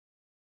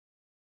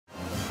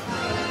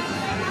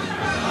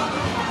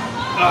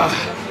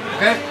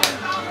Okay.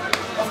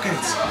 Auf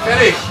geht's.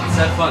 Fertig.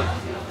 Zeit voll.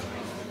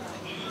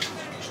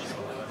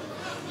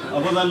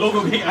 Aber sein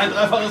Logo gegen ein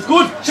Dreifach ist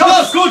gut.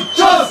 Schuss, gut,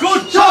 Schuss,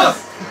 gut, Schuss.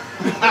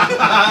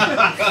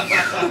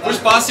 Viel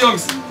Spaß,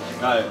 Jungs.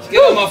 Geil. Ich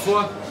geh mal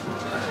vor.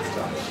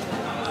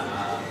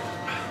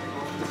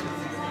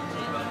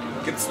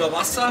 Gibt's noch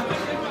Wasser?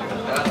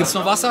 Ja. Gibt's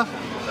noch Wasser?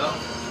 Ja.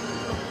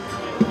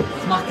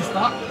 Was macht es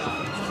da?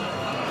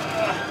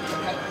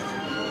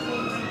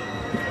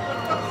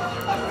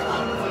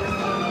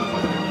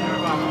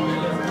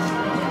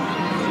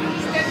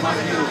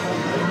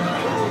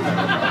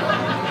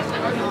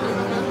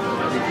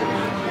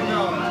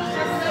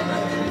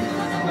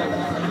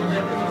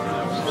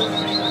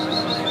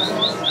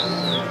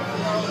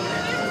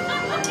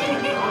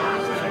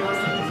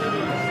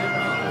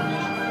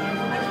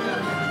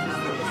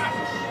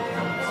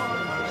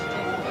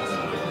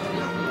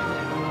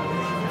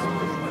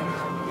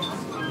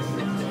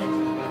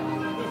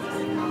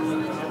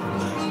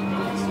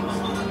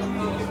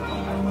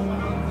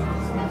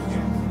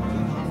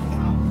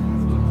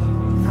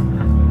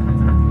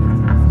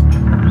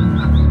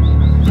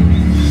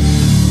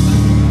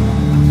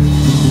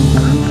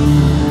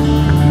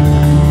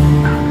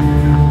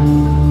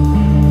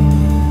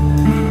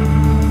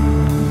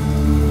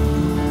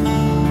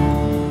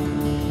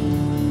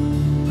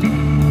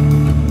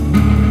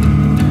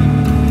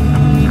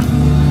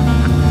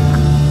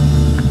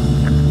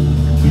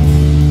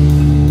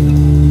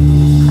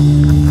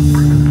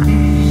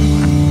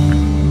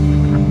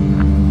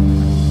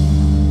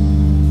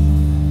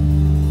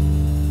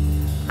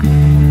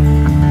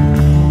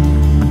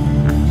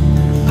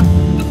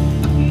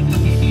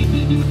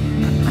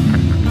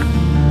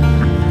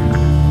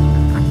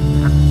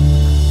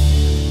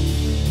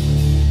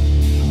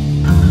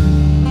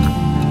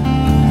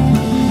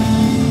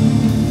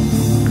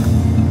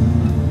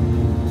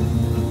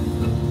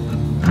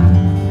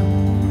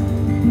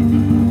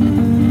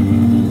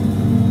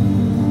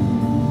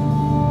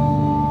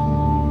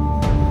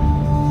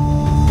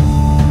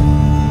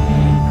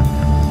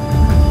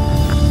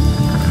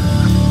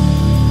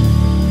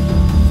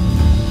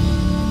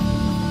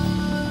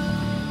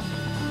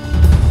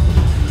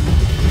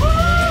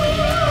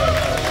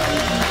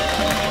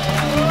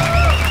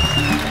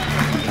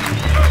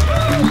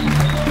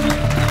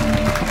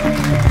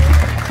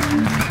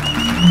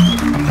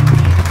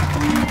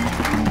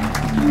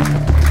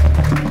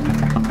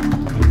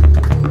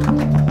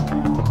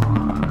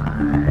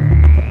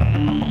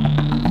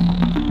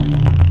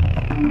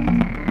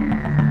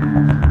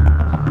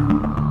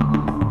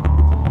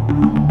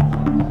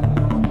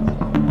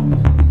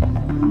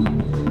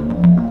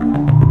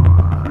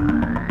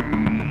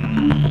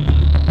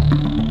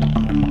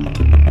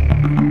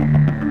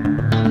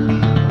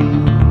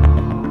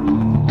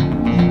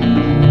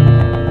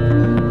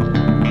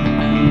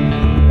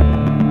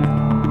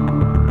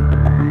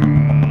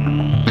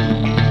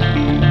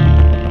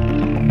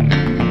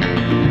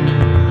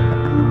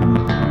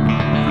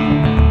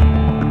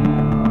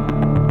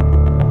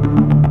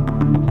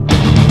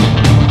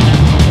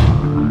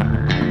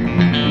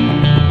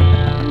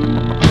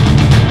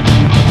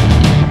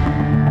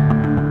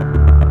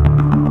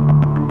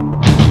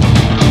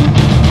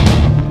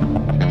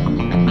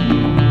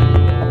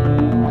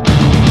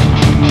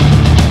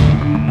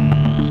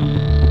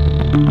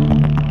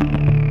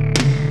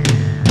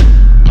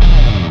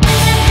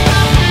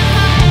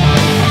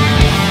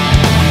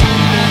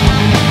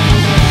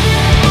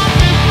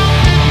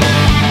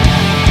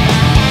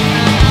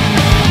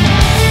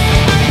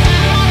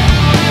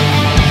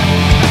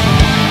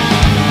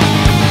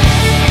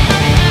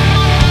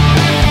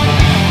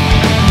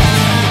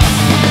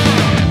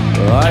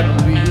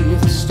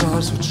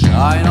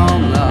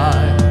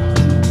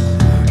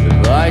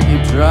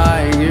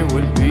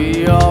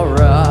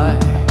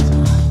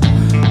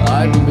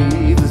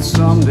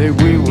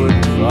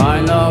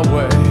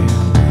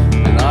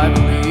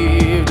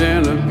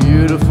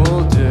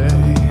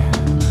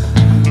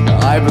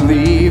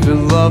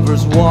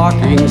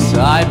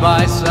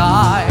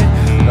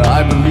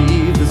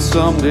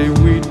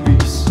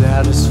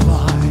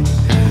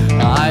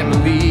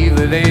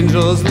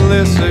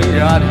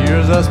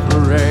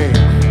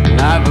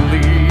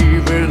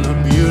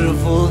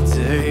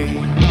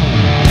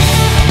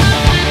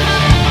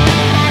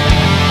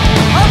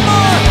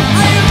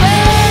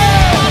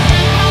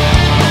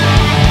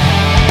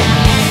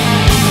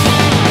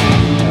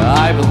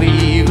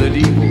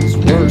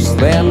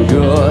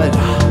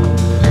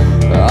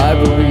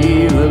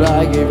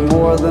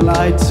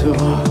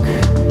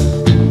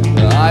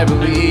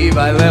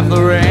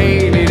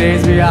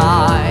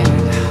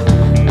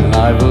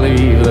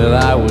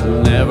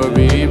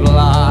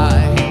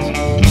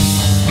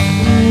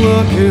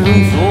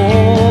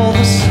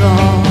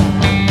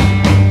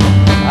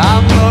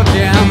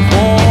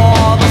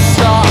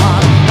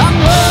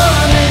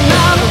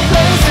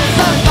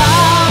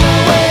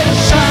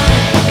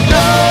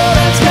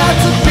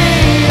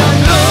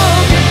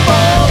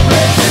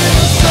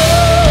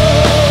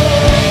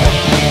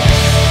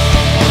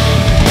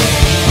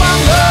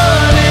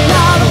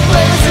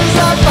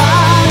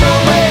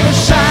 Away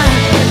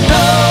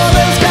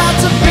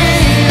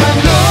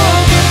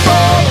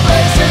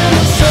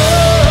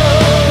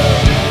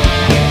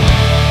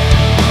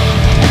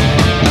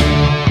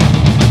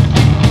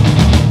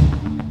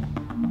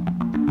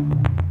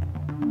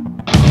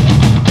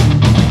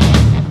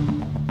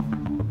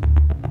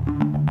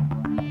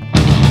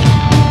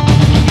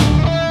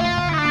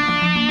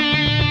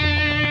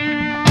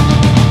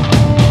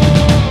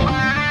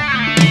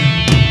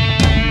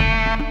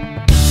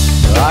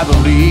I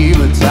believe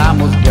the time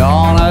was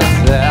gonna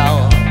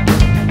tell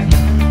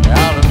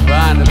how to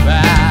find a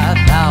path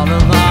out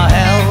of my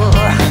hell.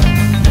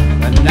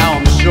 And now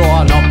I'm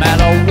sure no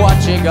matter what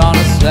you're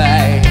gonna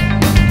say,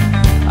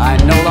 I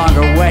no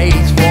longer wait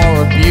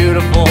for a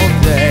beautiful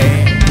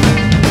day.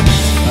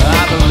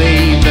 I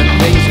believe that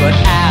things would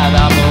add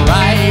up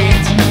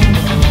right,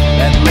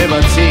 that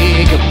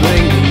liberty could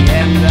bring the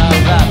end of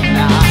the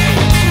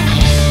night.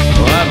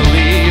 I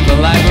believe the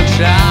light would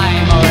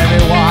shine for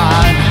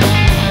everyone,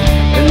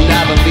 and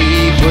I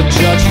believe we're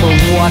judged for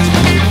what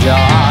we've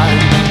done.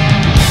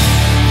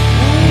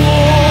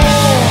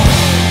 Whoa,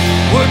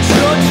 we're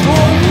judged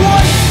for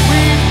what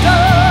we've done.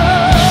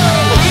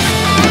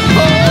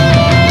 Oh.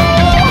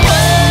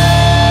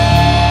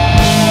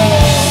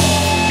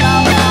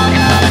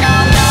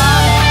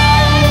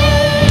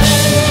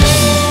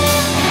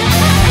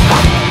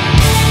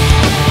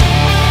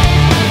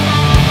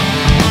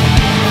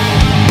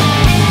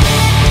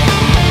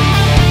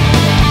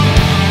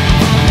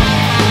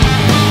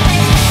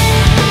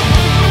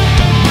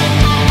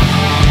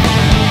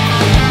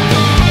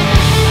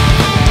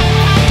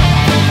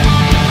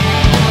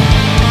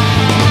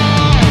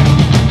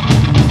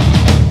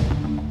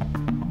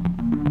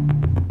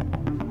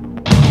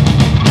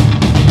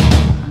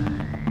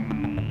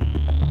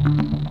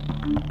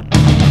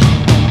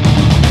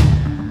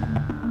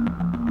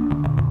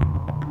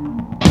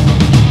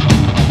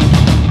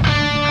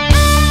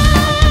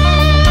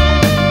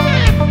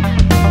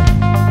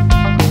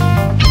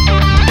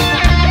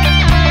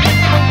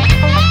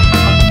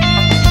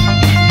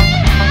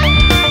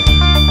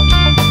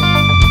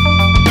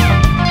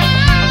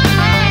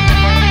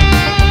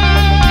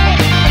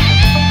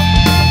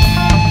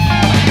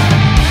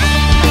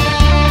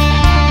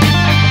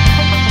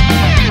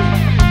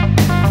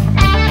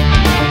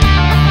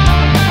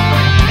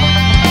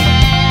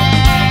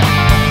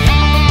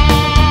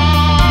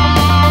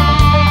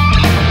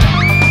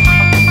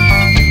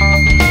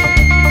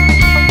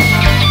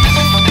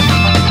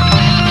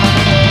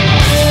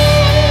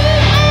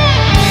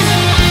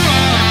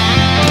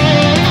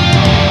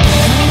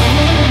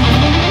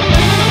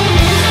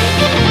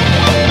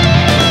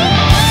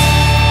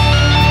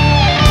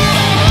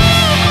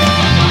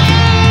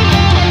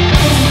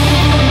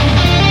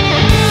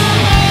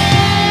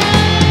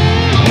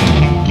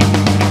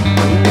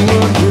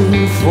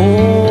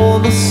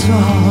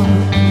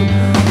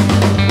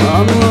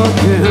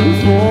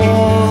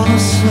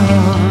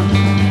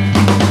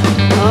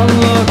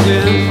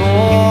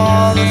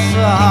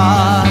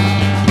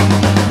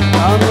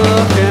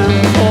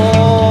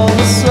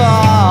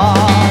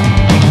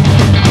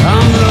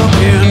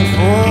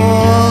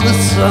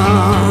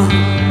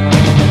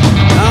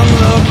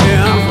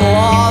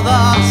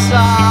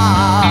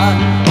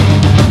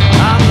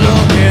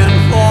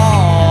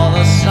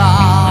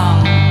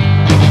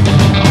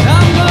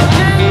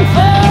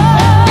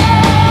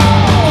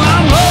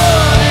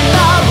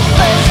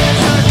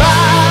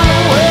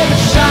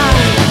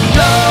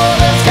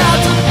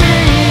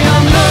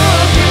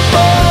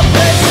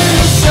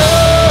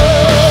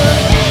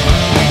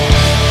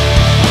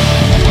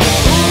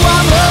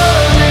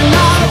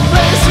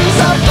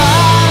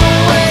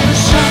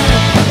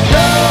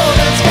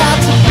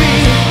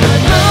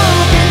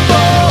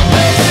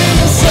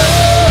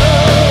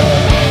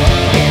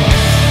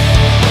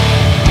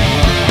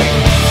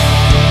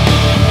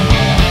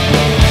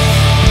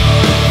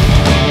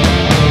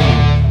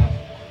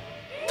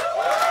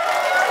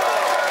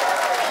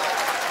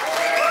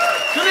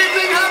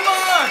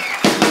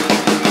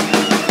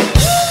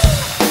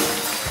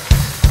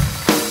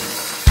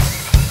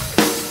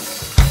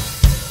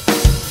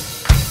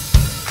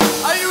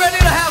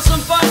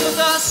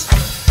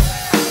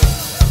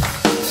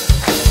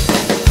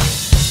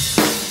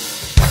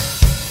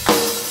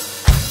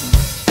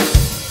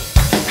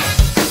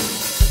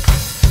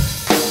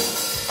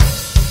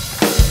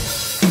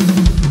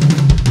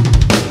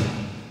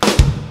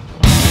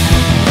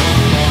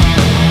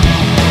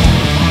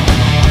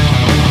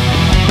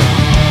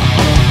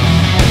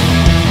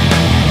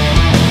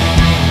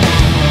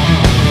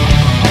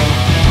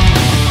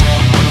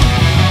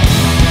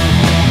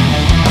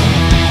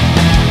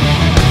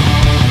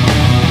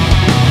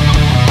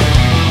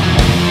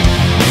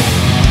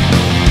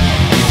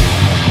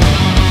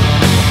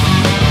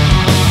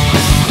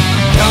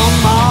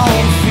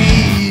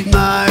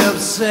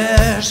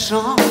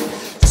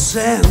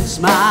 sense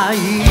my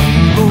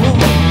evil,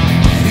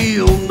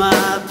 feel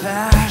my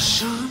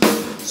passion,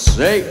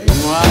 take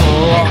my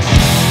loss.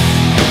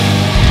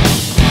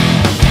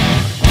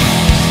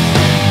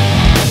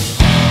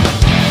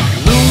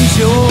 Lose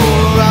your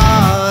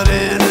right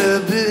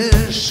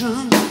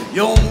inhibition,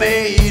 your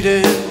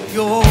maiden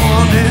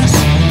pureness,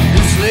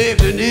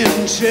 enslaved and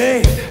in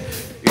chain.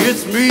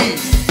 It's me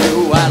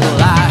who I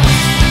like.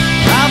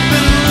 I've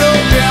been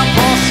looking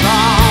for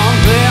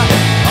something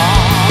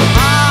on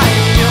my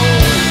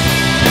own,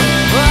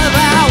 but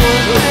that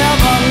was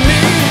never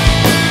me.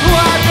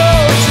 I go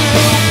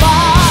too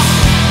far,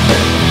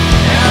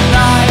 and I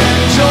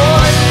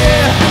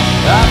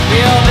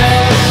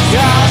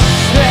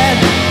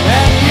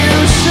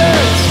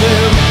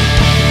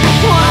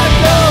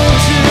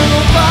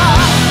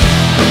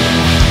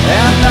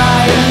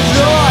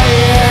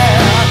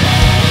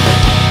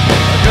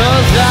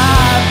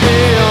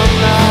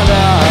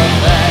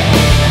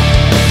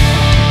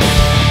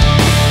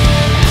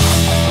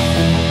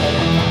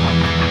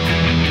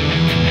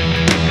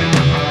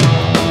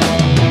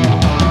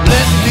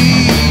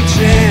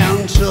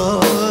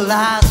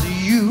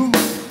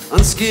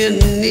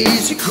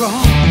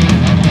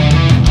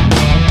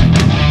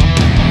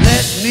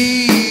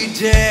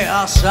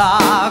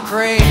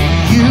desecrate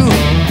you,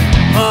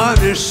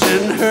 punish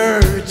and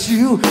hurt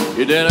you.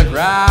 You did a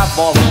grab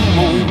for the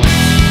moon.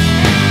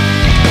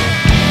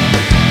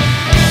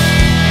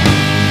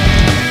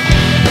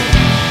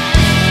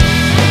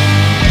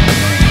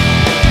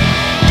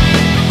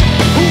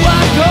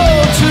 I go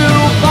too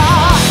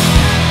far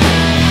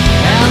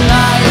and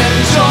I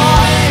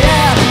enjoy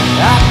it.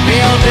 I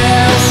feel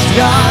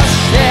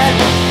disgusted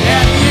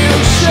and you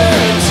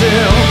should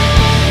too.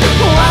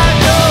 I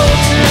go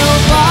too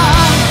far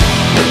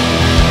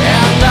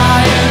and I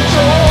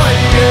enjoy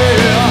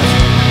it,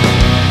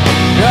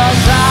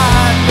 'cause I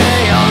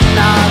feel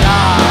not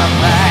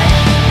afraid.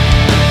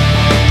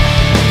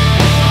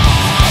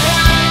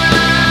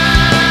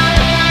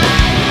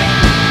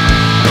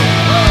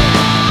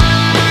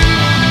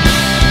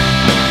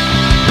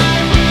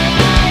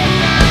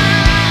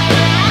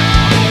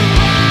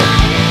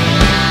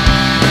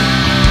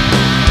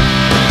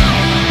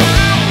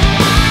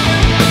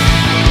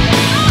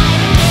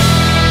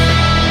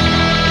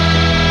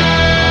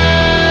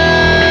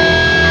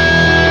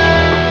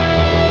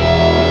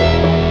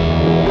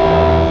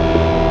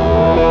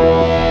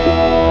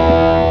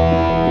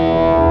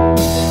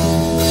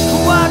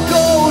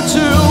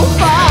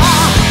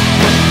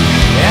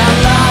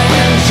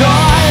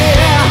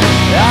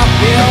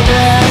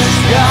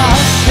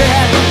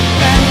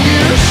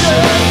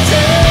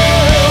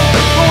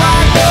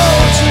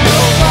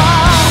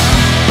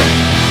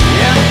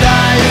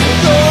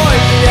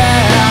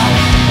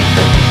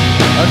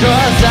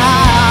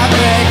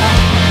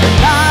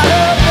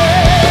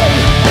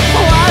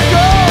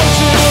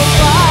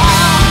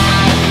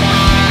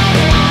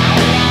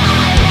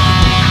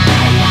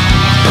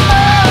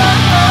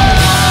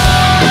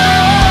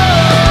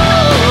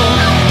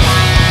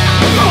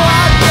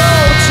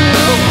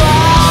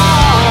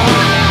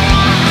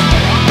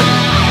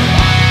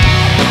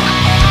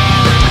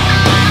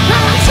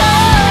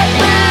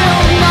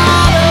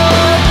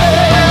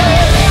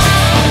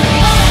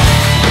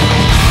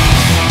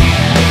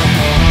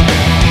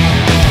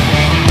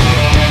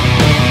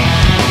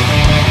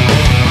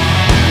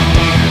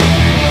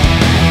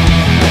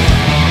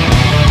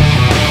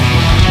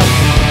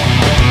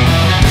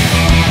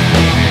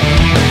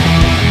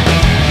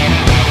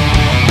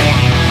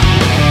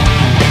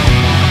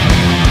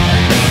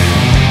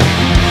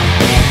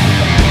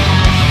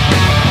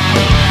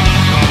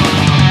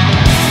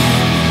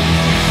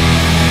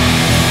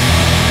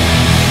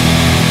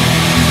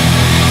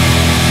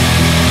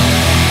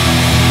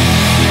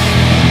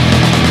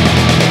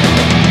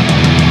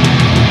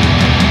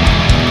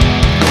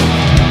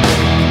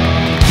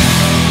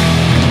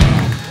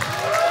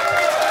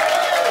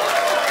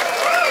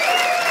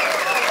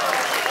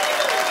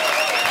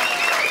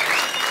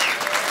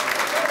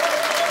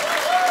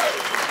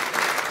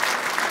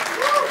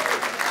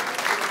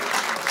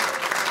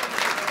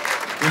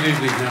 Good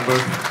evening,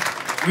 Hamburg.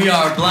 We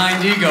are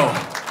Blind Ego.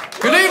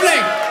 Good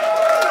evening!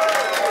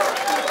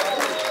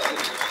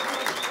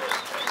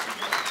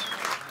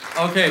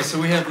 Okay, so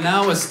we have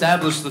now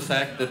established the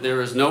fact that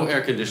there is no air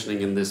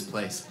conditioning in this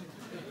place.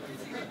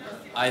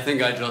 I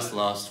think I just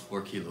lost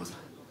 4 kilos.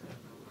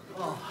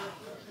 Oh,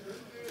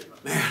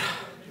 man.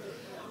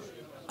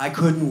 I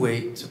couldn't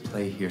wait to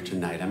play here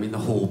tonight. I mean, the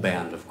whole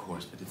band, of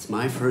course, but it's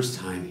my first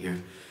time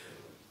here.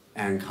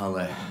 And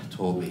Kalle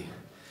told me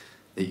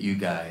that you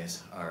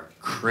guys are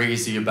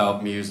crazy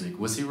about music.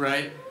 Was he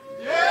right?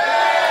 Yeah!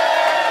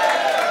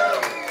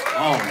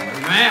 Oh,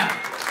 man.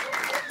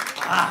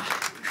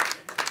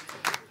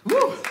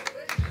 Woo.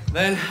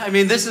 Then, I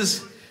mean, this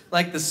is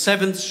like the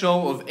 7th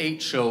show of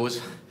 8 shows.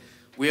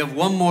 We have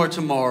one more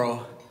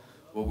tomorrow,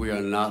 but we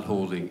are not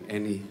holding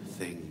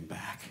anything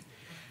back.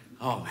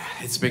 Oh, man,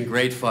 it's been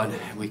great fun,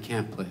 and we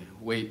can't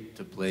wait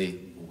to play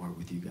more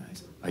with you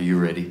guys. Are you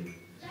ready?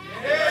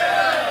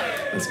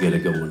 Yeah! Let's get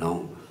it going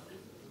on.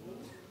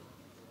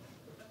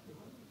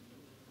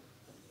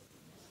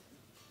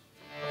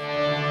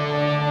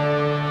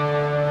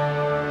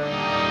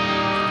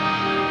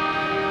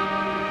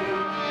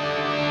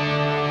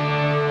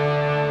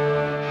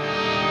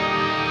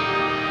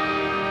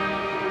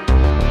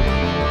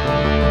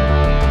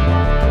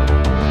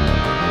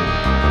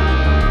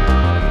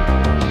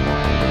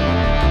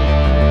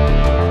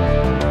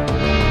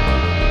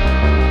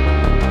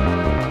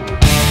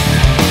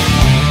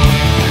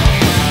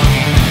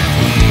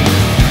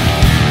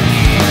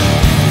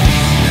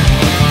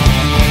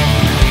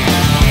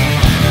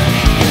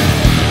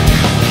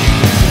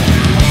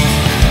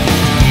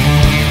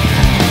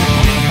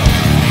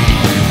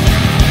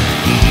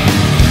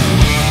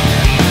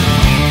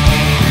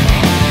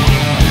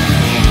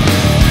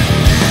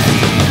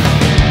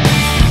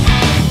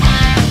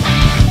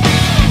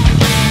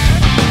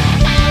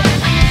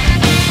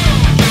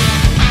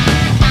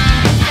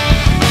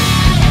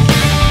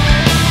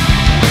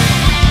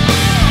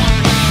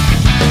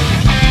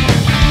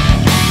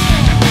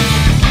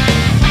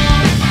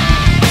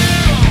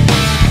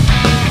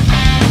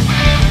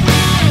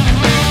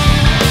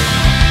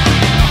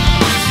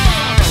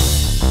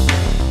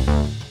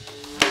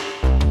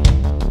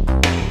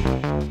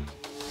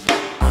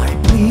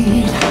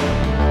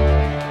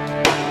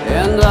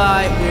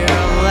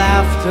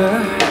 after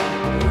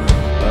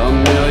a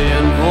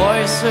million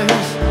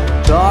voices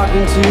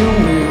talking to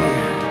me.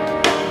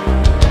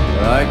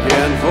 I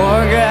can't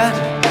forget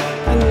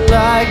and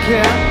I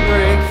can't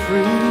break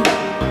free.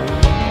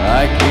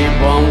 I keep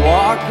on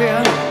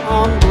walking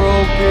on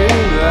broken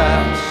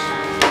glass.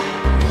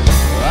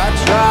 I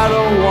try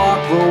to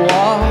walk the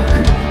walk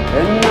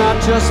and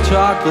not just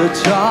talk the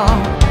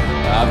talk.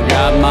 I've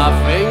got my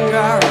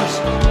fingers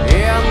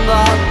in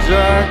the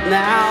dirt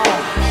now.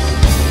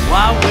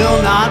 I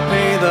will not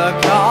pay the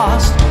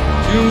cost.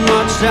 Too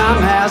much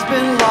time has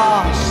been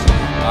lost.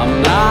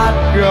 I'm not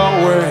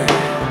going.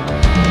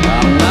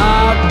 I'm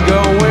not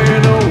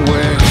going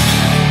away.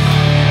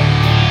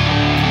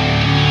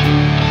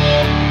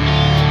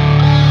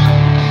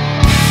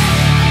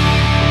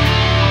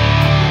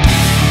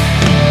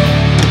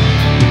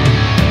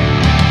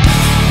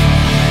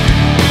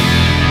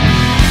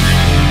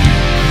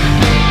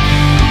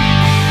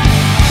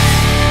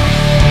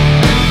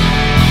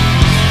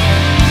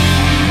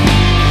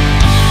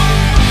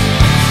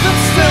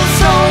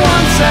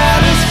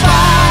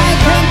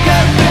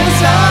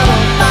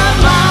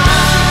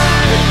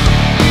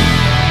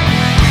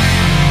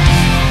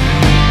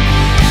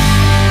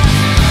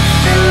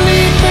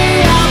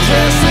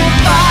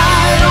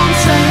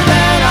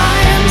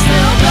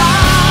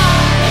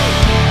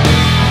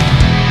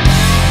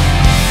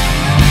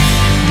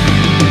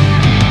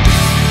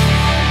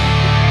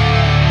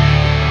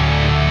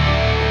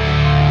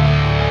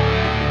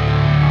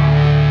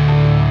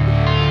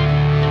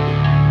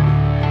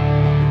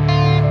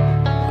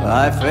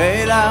 I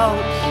fade out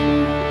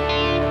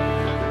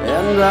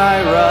and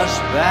I rush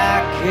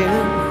back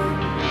in,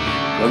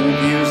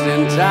 confused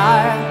and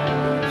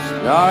tired,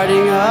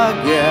 starting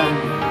again.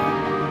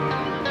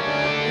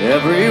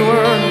 Every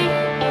word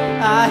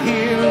I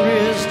hear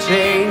is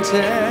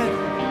tainted,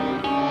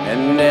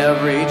 and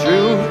every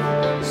truth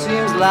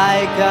seems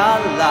like a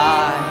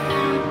lie.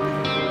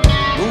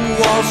 The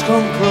walls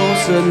come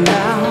closer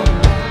now,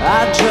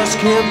 I just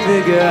can't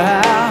figure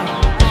out.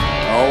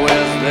 Oh,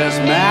 is this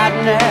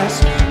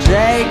madness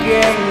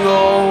taking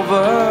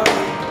over?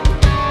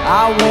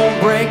 I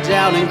won't break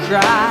down and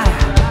cry,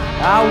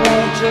 I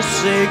won't just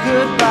say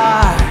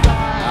goodbye.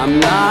 I'm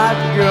not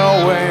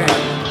going,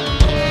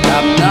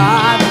 I'm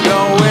not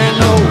going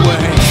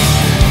away.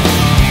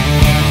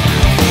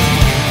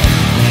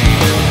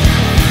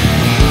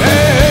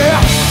 Hey!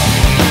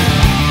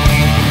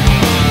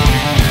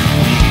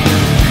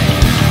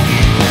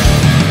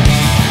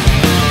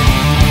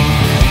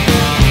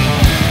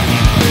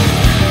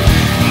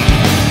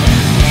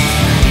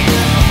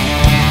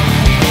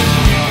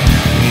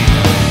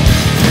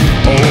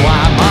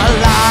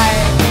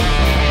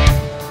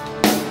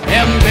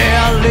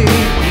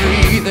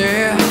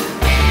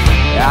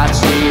 I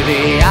see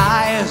the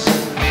eyes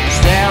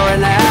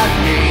staring at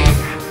me.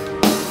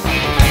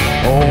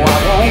 Oh, I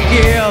won't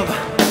give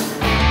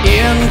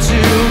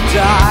into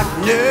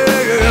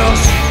darkness.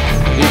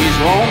 These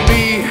won't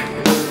be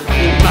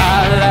my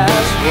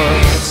last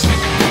words.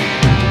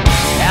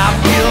 I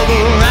feel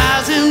the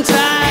rising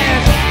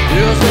tide.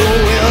 There's no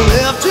will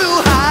left to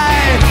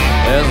hide.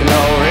 There's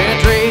no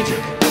retreat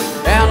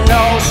and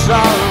no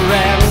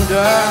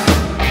surrender.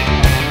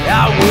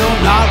 I will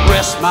not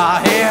rest my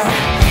head,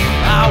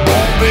 I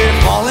won't be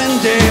falling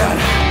dead.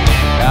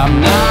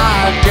 I'm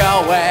not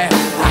going,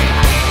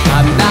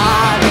 I'm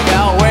not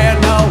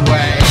going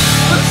away.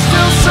 But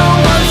still so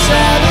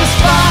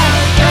unsatisfied,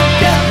 can't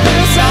get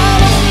this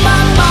out of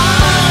my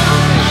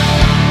mind.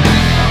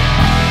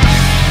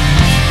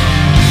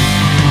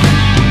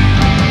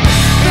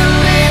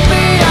 Believe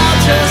me, I'll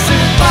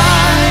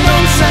testify.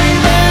 Don't say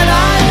that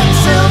I am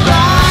still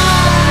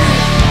blind.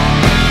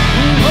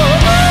 Oh,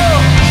 oh,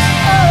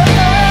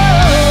 oh.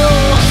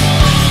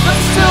 But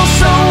still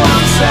so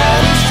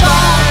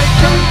unsatisfied,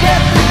 can't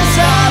get this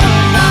out of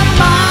my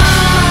mind.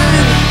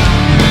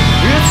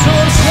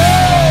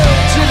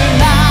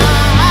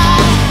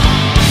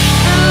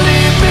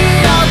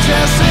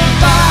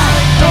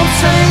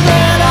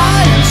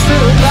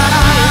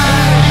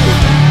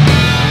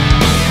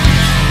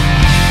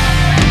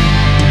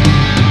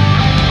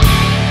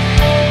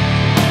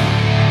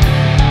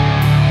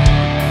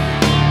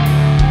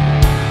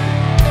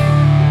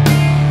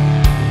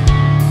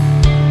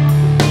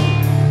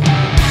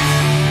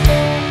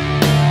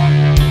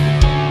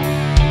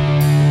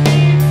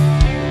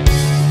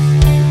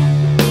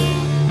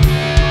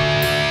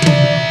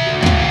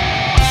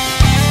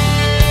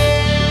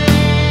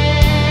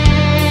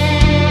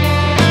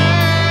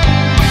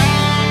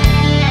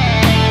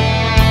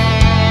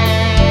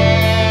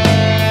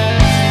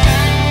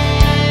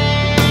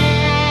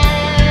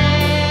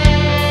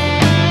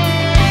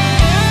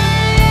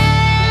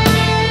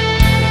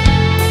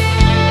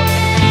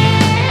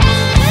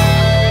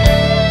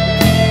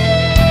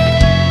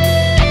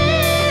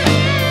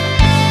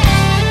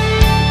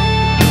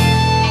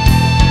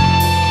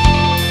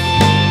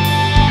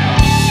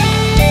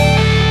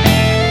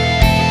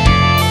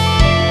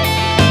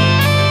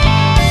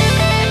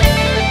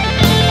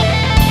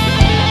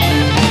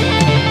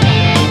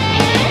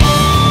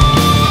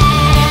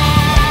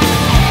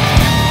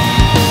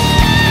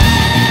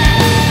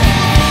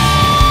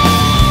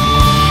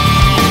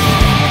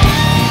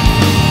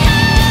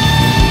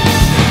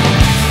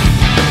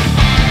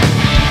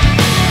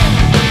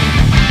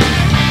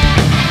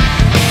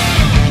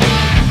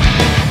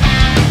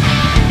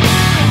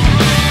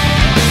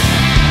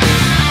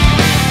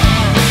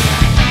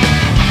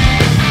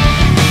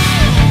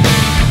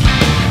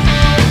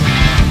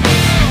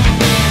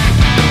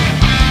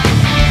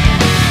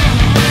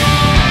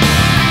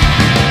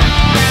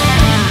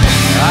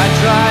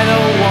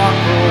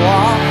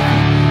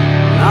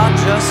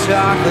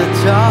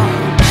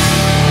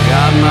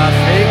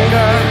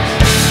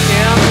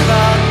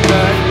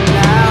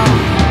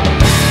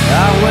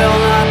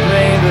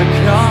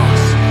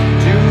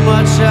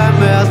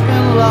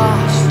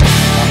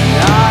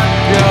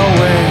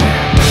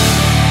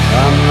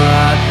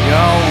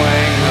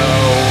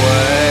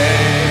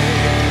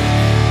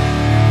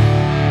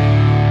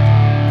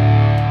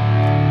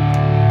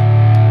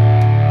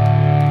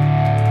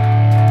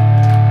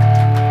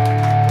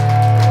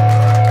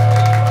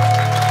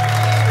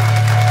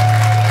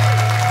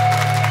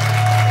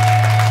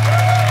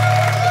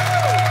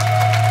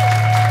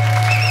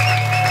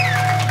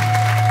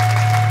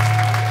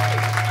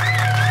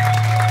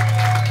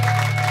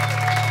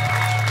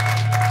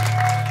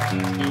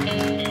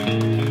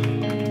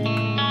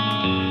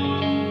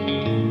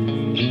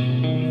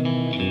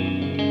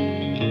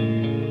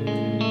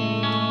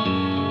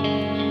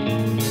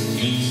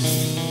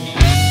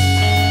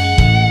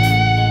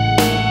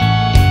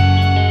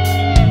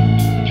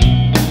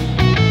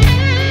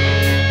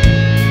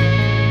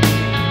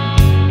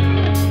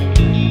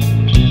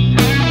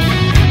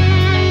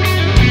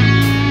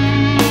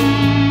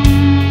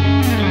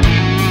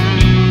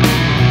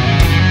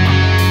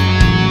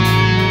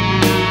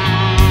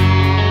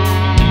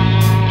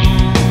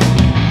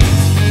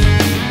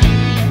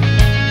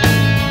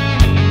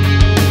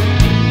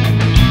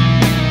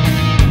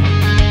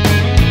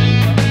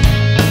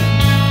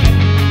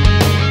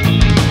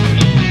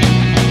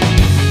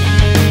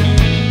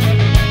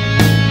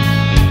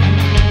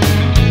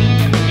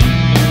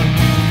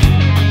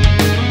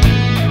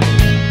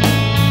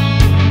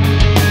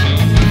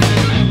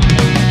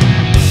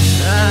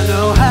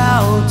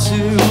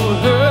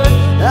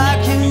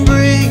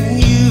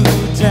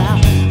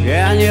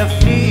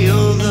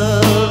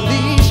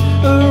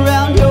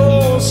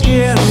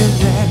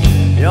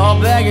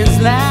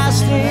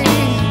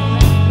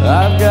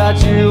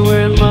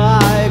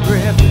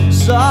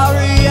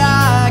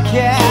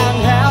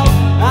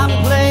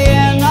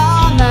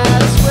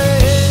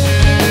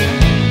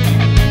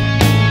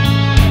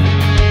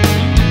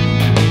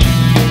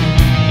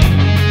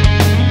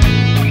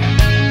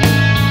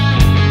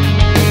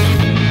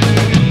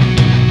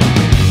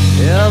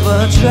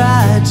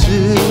 tried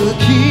to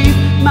keep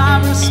my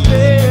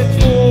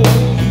respect for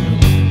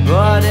you,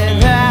 but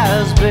it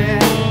has been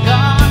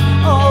gone.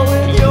 Oh,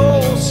 with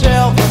your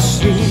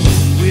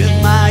self-esteem, with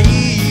my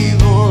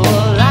evil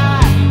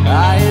eye,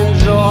 I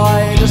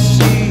enjoy to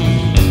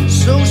see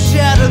so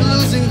shattered,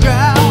 losing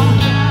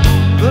ground.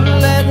 But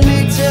let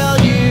me tell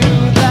you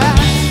that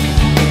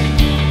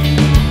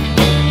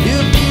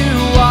if you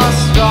are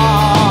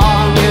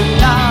strong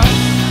enough,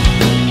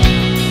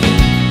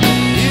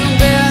 you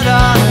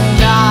better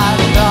not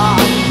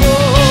come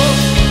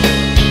close.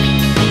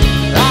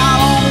 I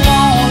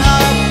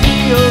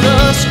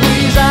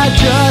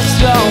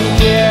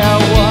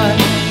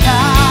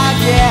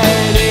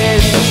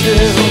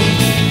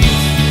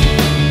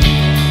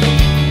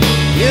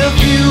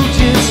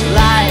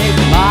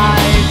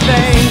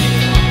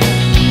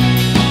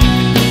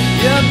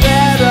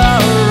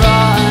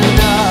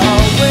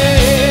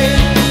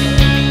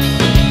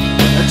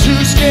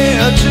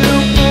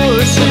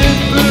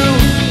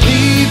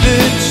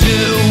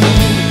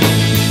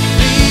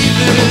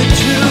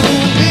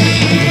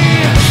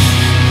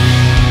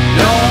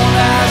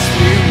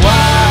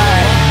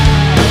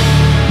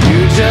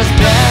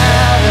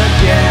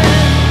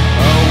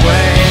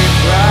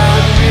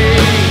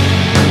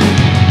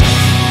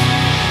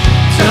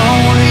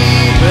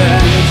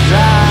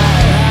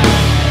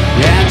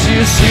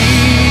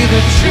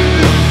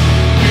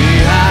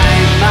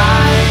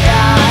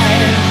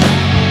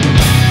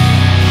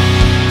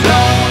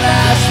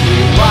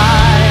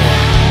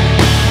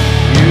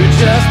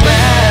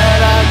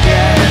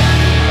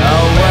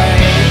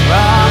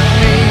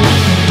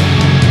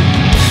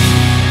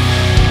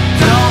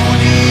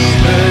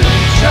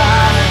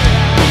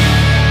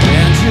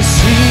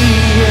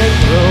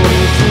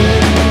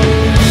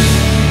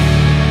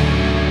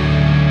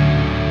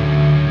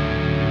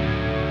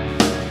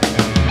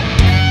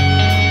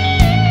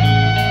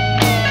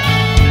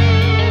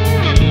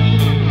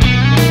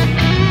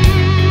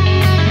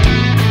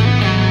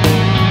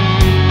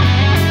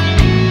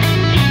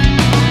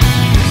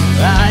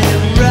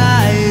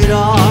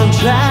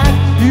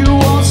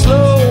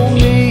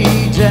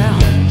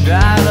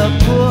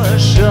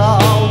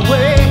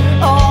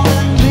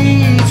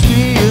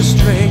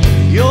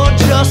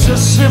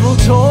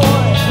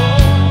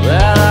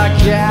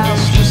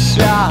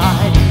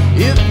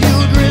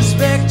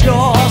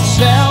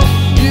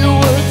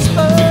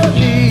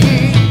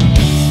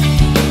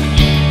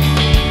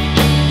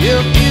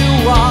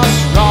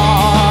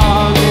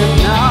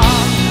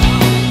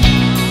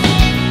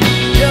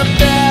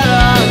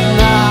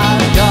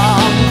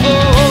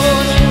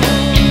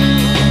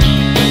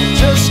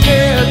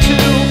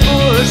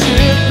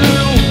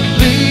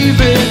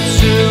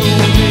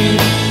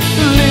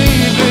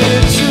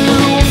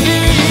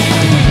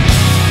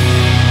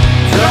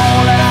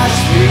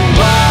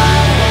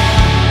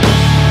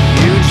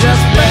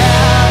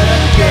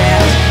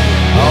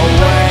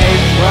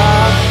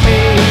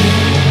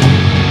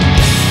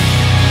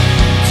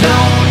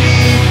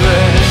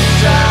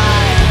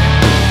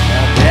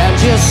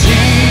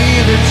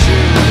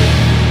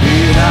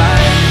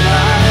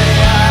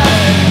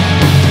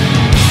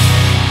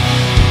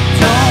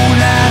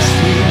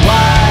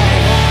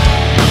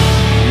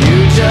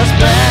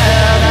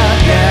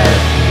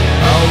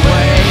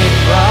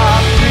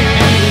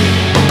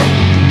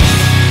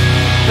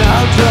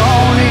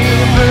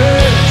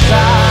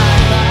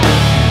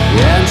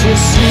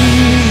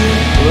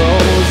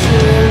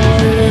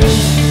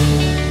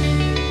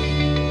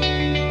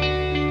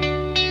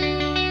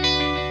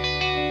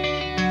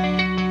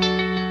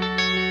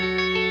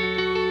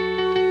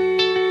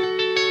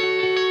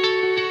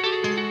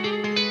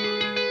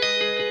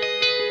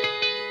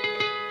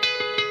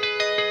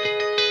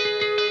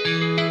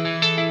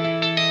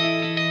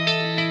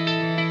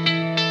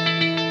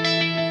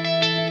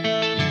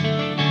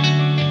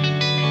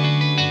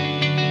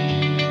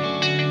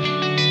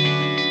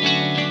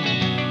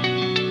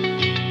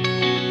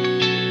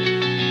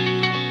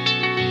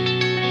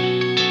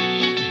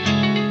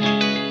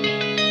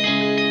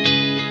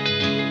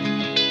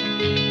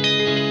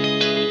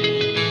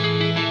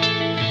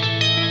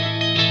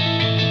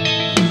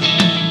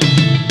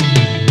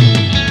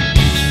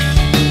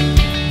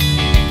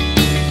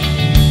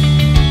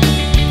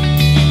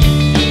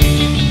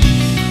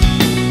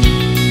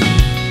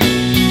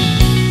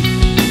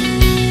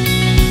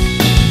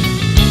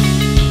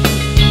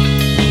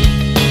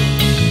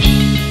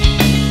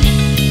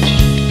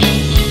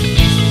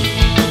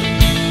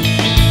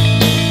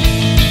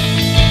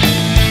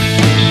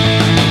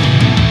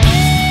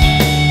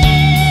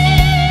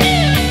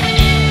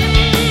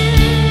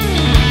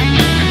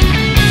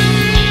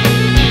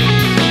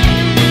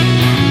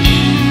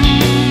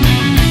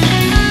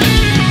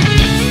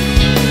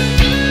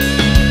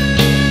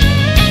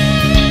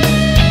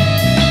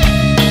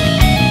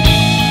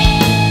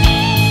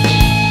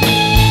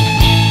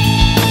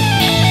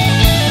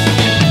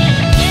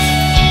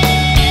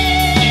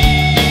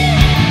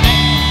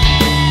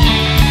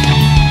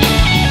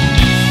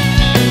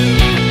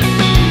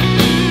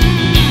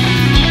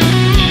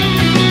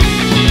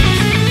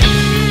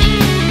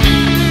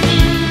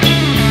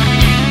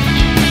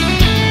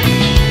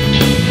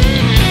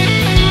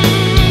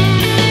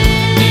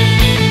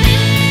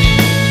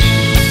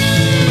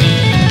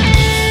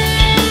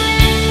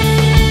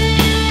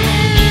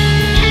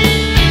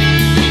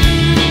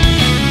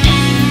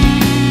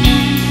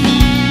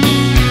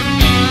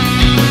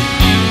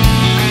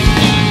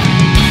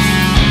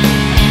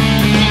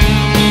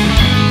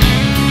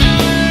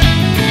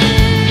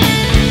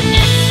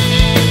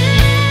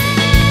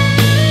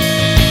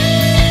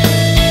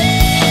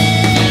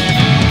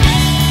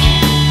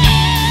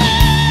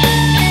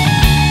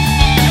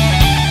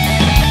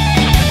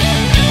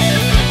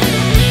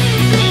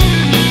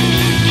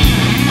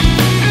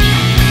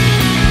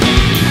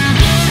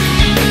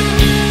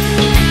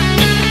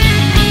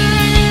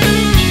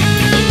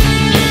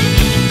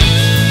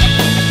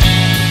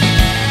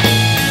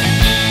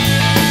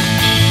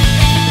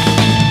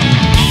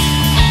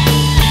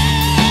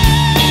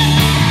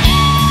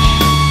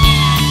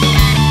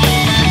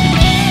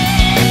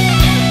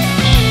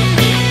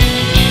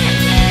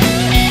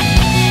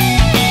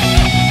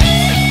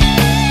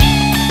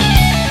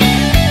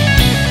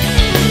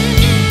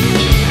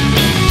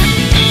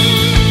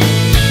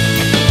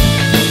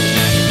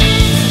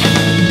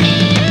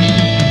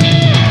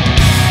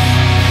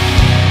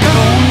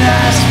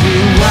me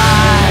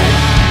why.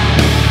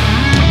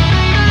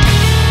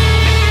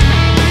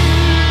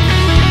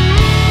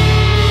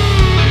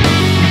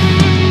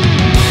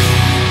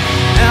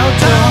 Now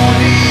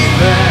don't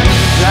even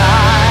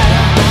try.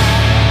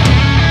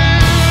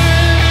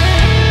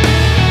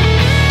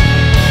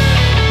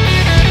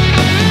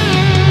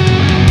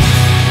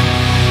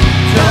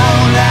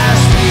 Don't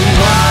ask me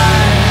why.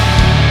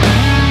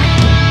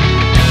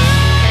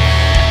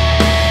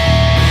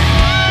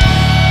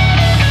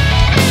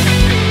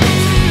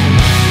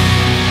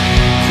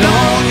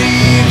 Don't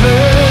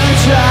even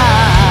try.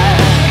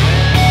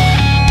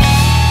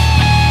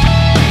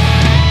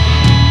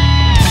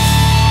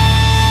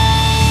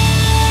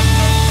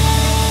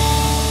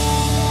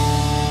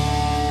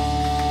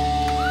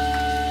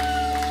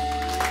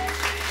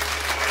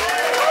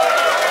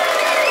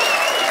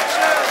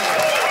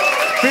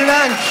 Vielen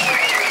Dank.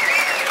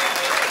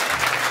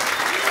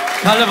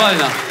 Kalle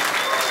Wallner.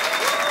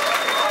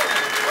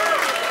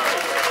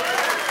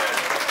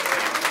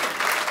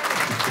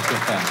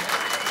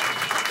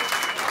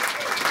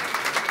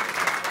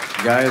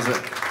 Guys,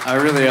 I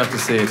really have to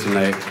say it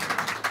tonight,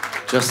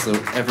 just so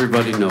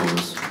everybody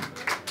knows,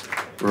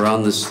 we're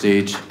on this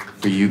stage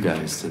for you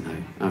guys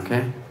tonight,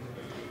 okay?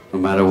 No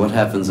matter what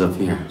happens up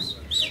here,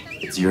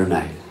 it's your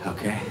night,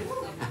 okay?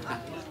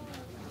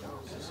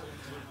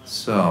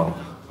 So,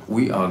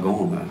 we are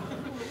gonna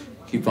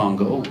keep on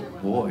going.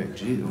 Boy,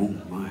 gee, oh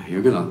my, I hope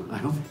you're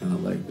gonna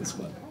like this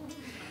one.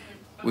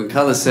 When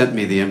Kalle sent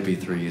me the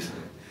MP3s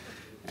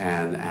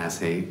and asked,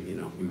 hey, you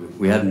know,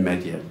 we hadn't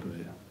met yet, but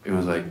it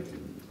was like,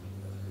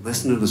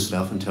 listen to the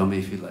stuff and tell me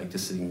if you'd like to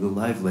sing the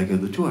live leg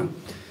of the tour.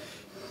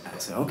 I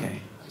said,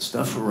 okay.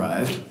 Stuff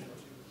arrived.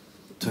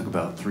 It took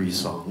about 3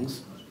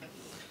 songs.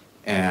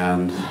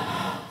 And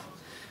I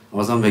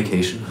was on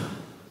vacation.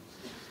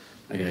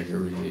 I gotta get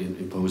really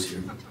in pose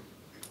here.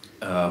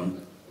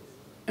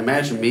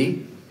 Imagine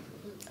me,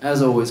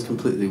 as always,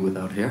 completely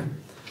without hair,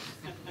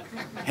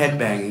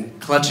 headbanging,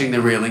 clutching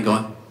the railing,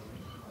 going,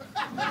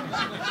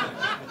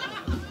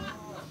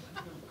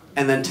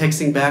 and then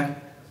texting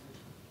back,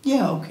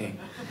 yeah, okay.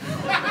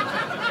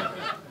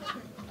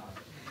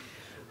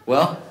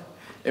 Well,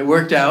 it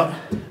worked out,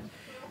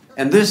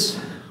 and this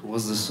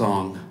was the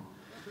song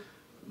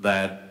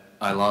that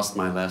I lost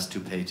my last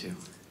toupee to.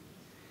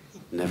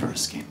 Never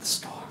Escape the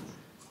Storm.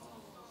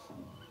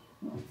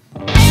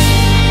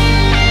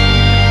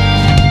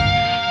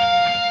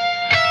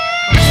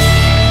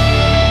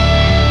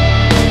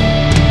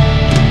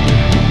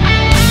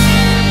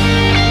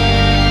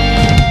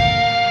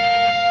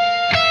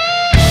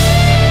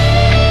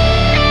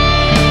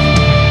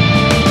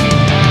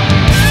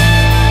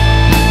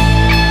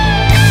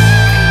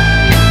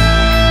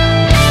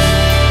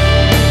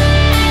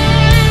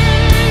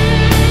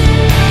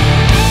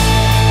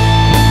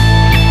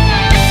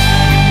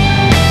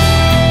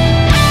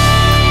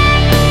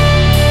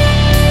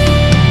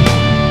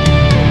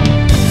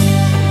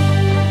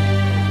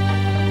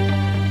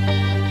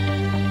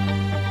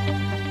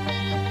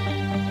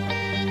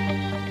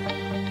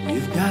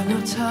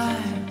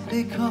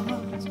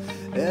 Because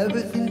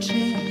everything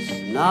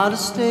changes, not a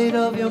state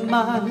of your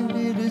mind,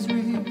 it is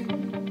real.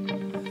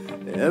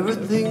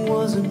 Everything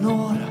was in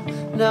order,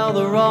 now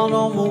there are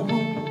no more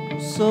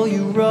rules. So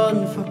you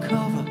run for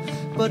cover,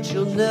 but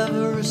you'll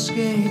never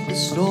escape the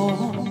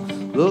storm.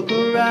 Look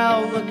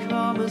around, the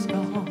calm is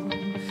gone.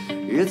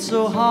 It's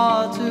so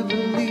hard to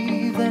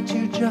believe that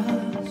you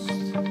just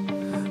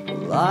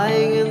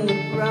lying in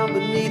the ground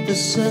beneath the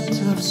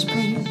scent of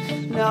spring.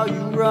 Now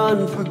you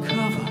run for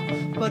cover,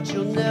 but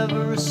you'll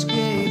never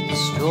escape the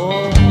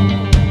storm.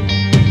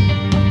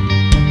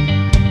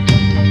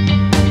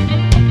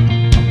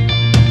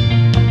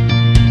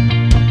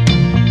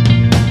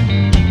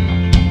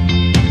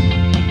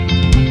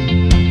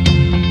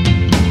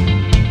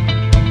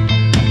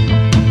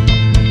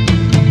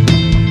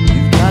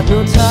 You've got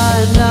no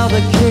time now,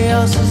 the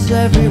chaos is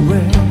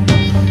everywhere.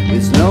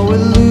 It's no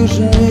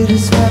illusion, it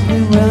is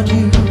happening around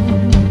you.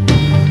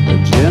 A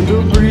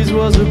gentle breeze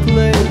was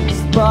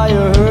replaced by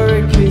a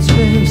hurricane's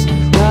face.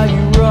 Now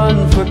you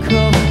run for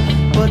cover,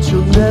 but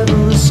you'll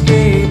never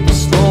escape the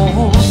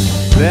storm.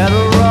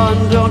 Better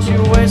run, don't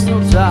you waste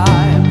no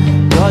time,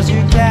 'cause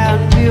you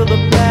can feel the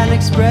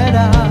panic spread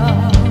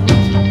out.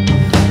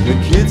 The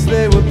kids,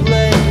 they were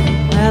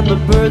playing, and the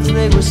birds,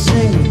 they were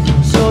singing.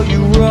 So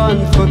you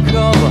run for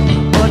cover,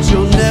 but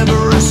you'll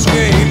never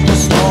escape the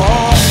storm.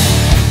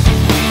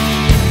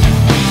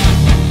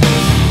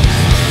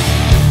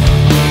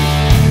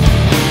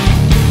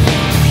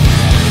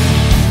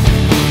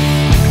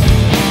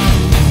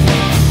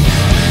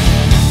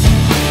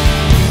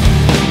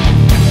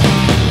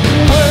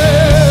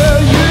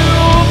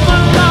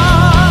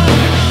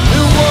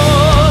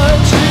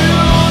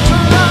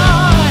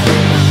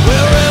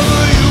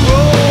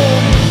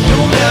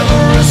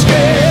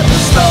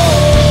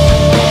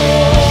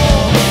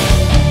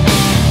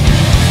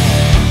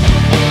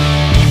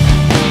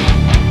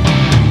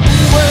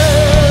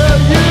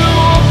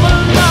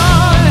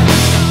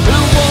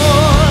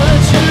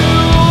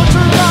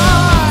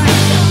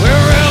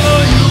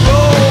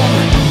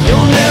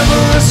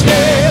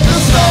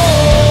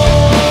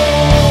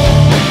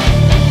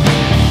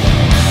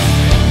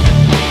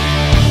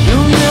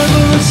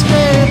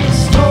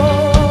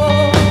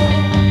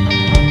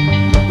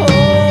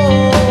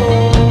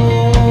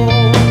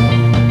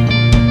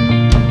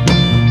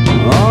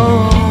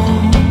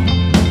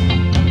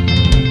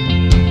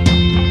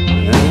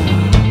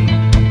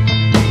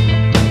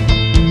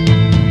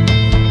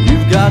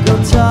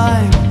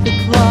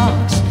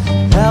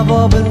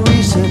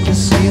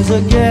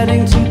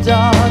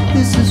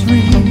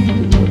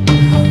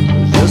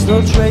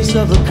 trace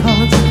of a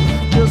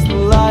constant, just the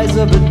lies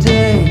of a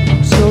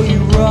day. So you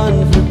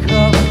run for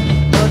cover,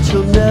 but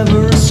you'll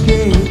never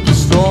escape the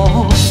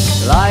storm.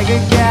 Like a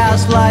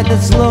gaslight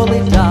that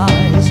slowly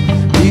dies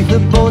beneath the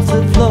boats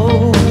that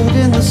float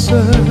in the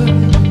surf.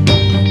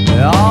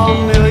 There are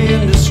a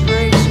million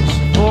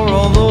disgraces for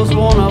all those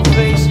worn-out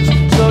faces.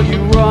 So you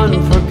run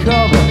for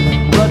cover,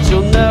 but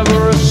you'll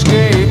never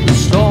escape the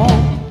storm.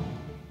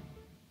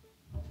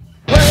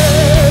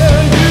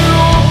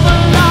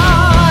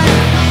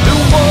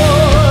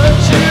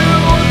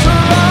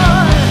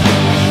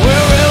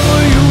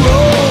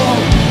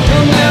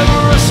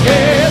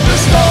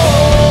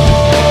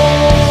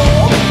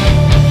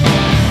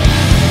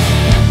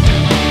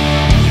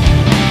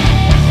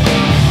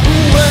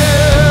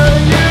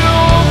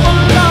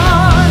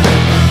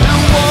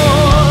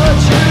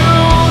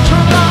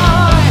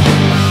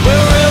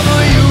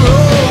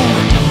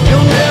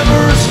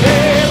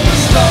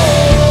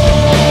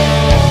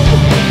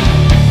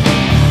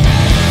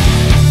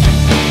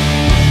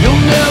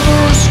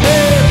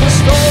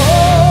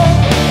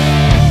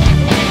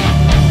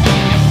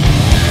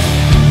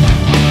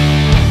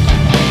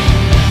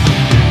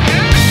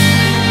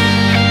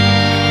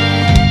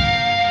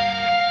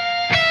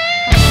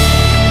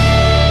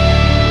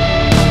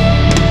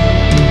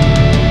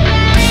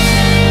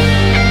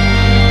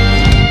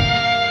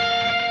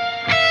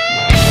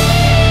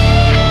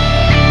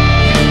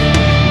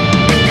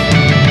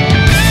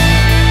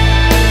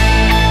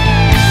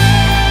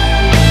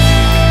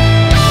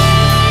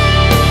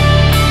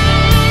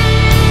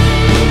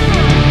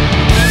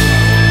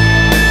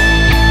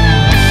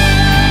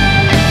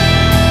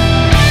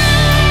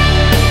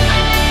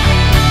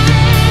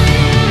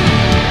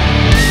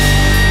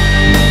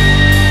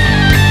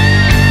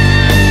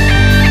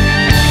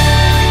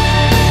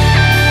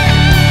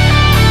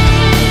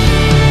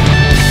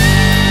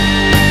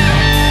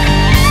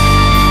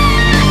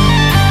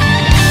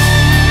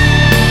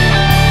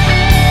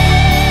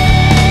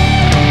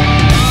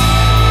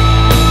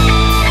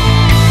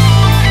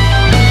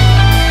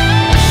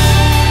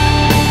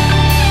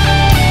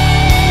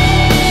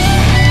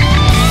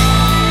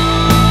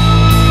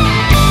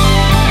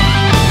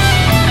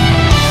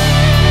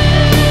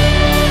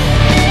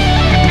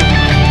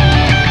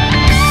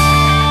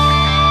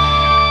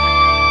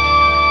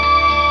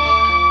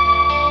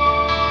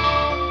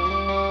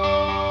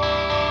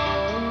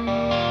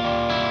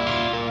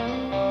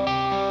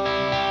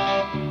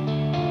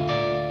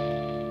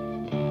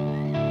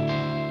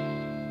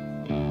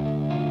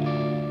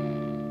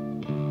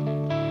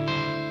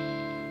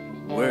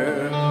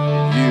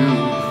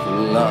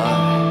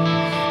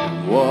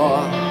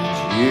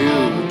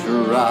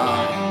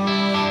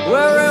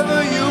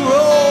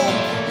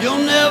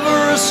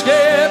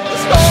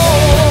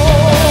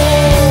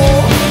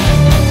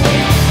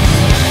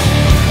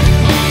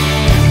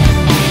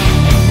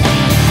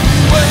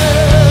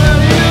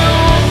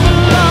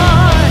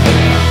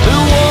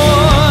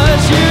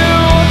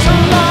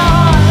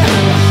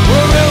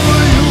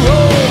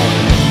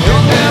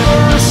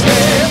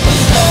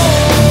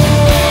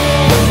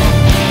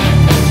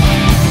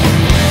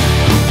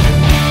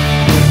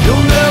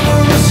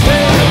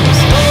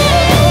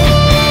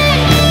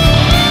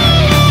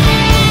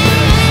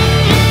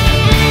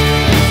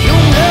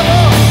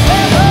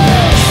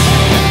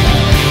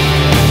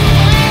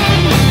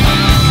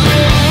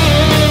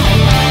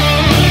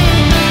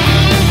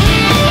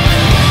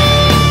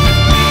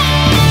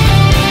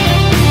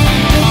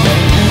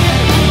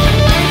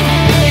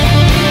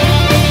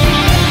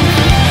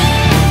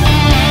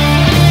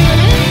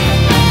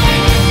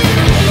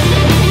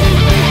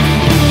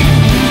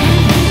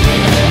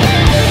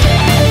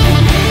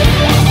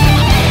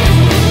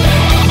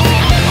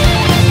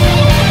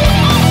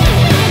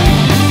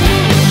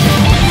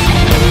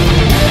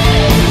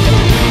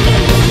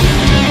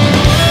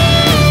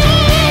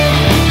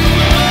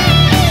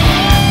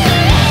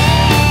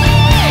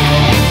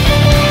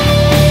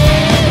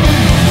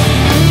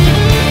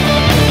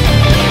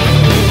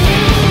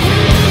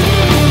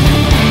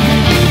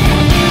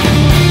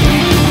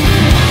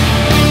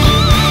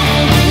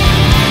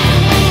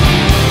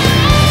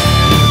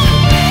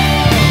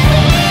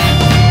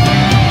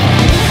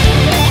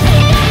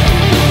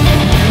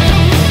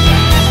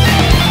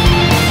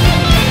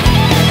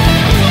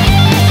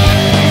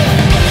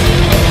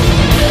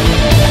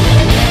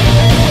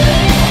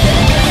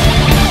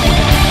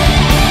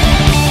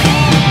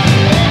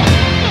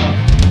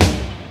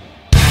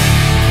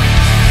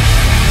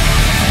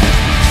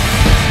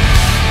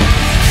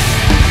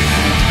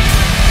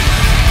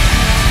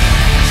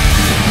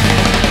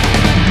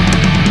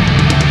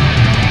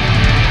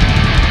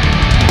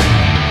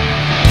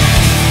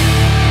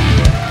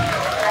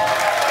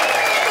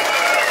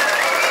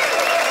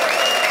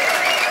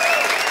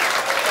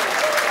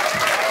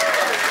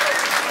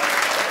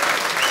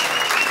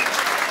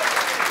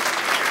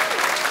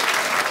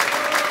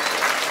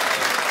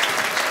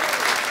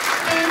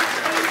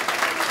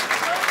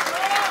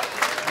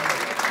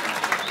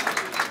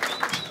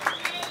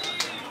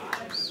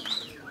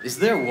 Is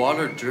there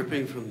water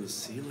dripping from the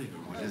ceiling,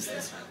 or what is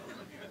this?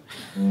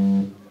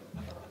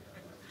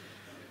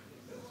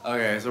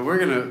 Okay, so we're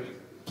gonna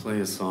play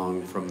a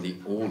song from the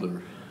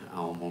older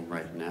album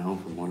right now,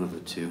 from one of the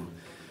two.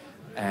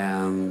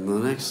 And the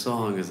next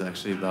song is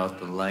actually about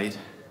the light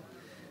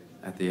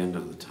at the end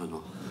of the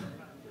tunnel,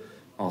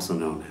 also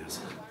known as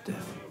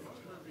death.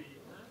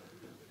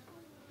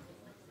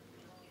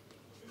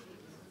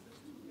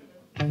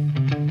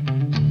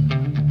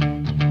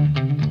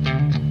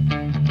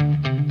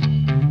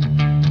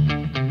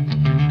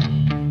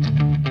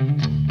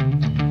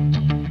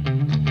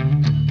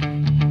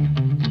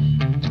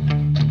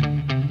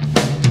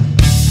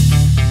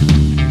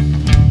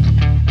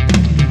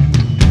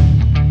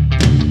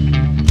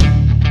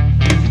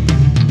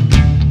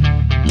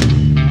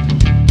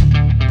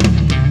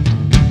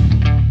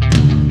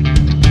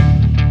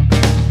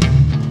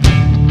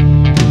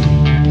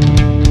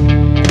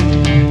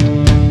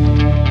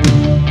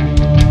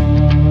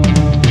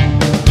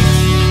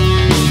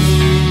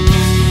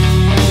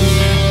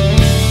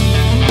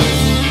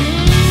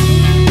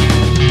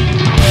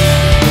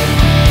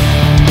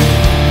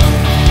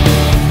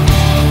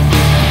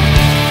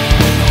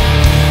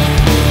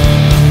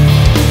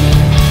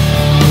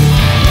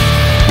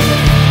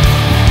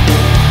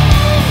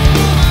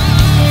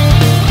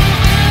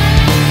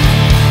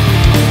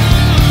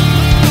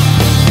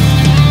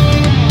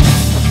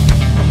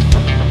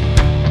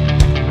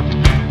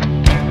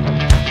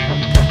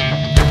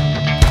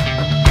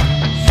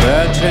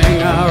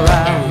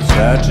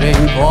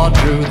 Searching for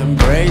truth,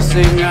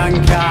 embracing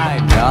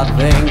unkind,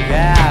 nothing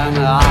can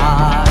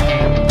hide.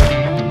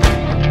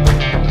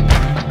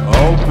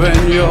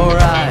 Open your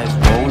eyes,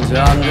 won't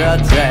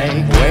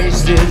undertake,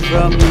 wasted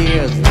from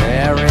years,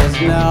 there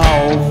is no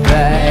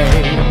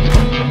fate.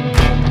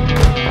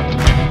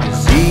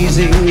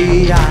 Diseasing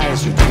the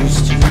eyes,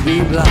 reduced to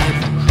be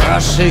blind,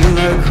 crushing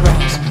the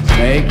cross,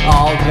 make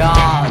all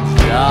gods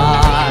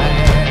die.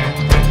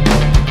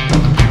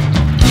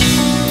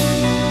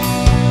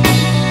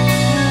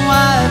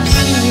 I've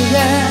seen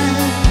it,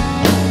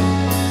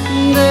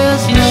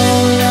 there's no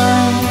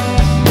light.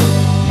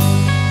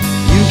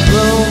 You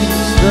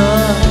close the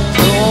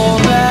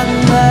door and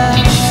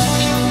left.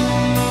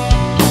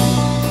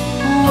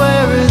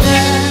 Where is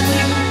it?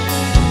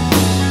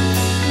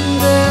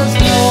 There's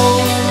no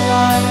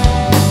light.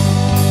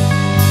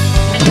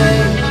 They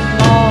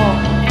all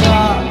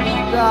die.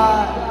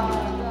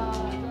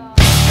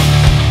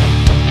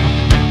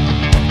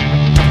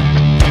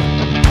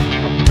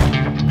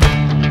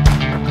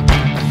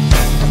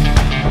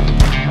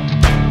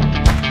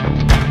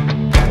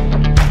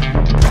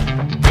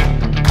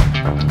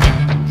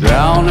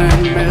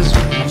 Drowning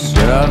misery,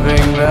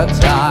 serving the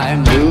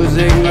time,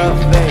 losing the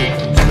faith,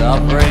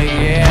 suffering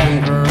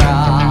in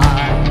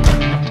crime.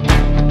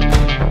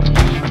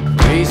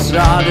 Priests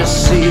are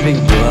deceiving,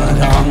 blood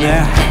on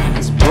their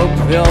hands, book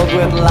filled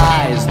with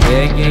lies,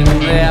 taking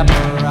their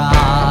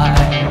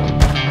pride.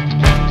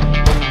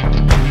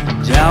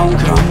 Down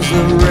comes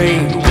the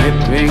rain,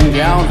 whipping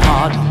down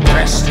hard,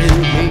 rest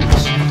in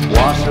peace,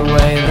 wash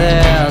away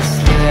their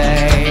stains.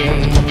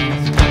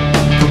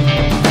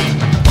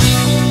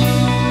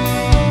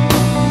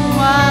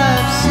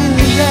 I've seen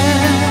it,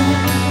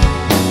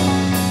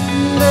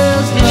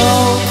 there's no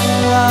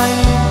light.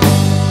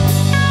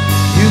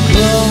 You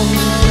close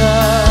the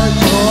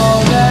door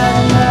and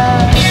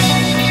left.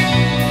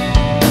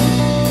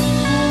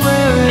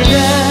 Where it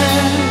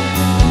is,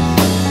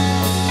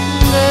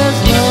 there's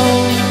no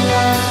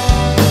light.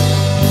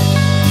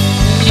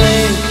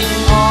 They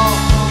all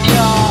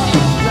got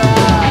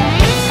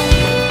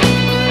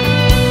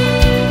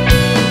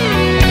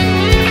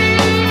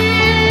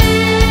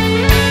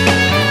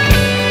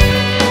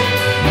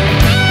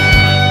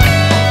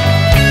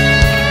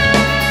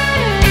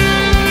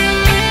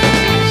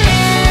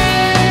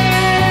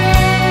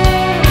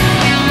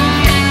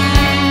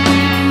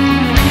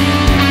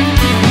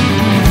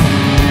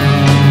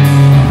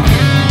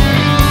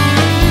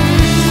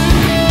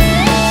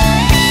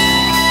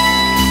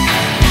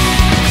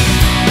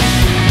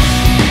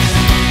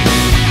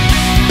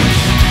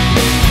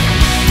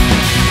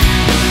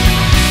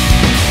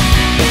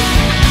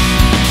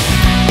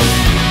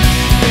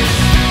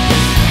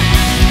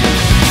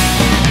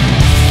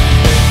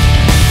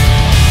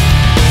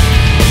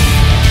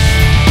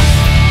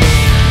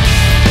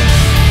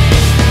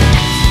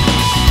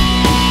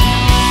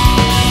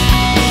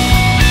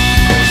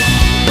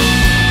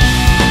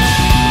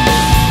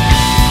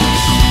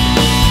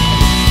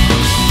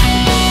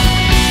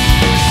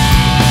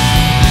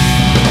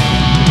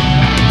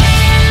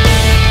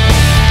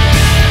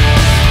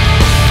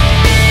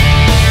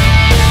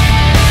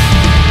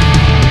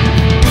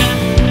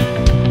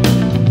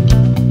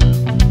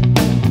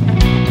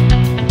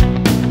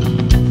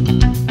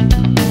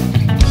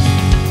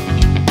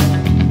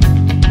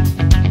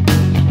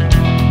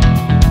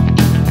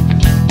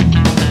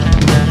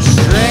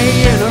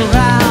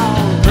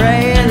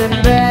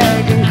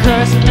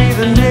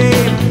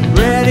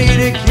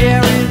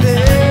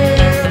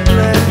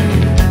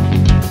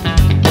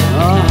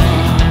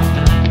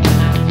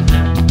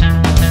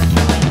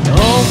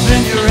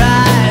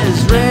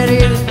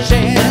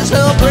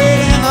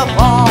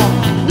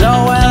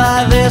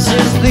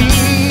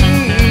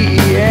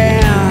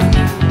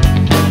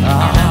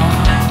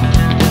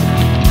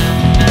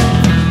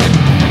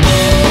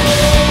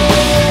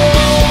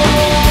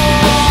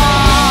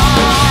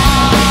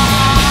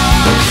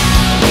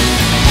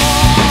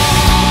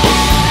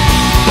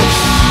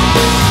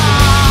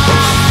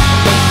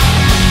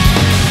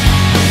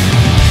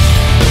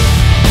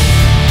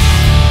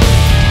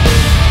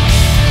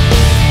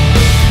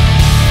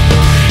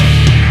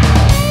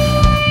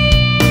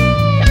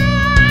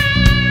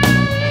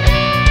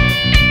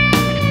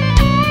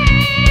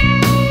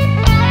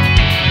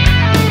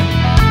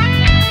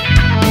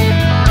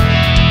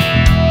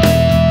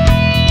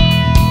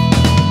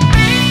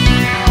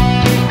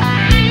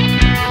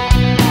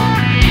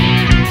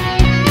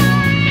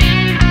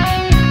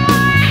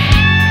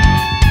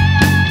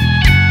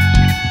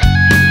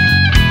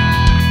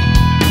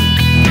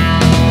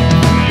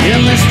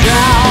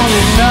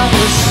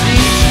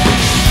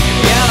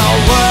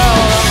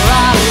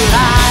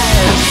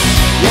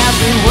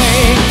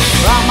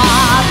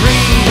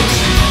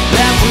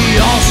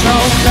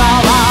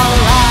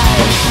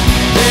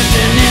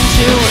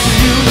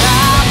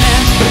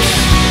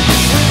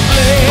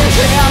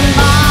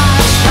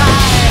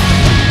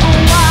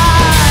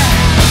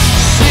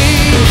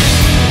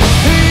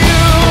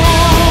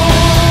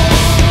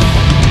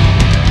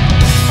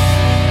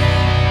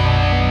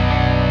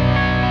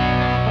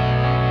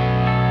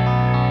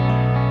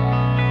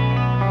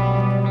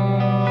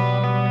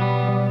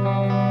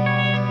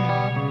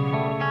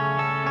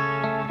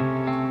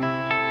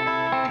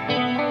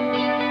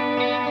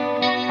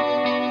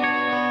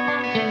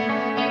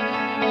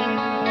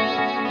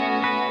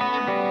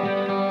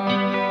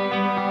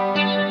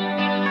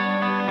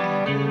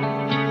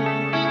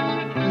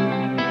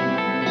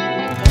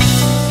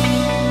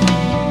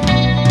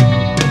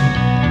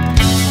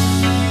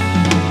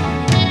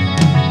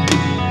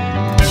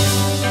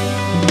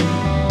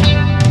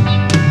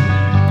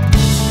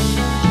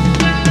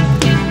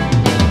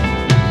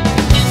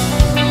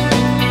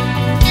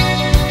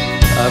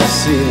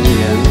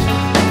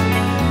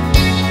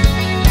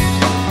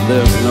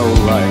there's no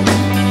light.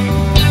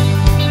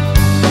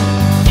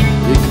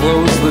 We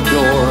close the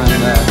door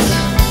and that's,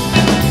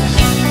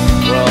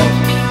 well,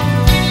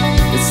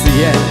 it's the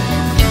end.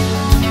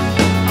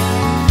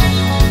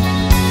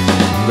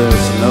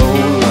 There's no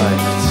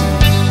light.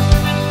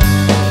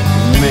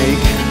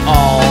 Make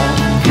all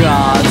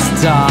gods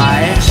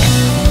die.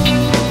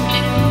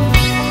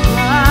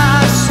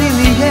 Last in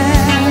the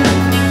end,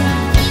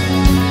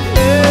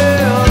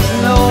 there's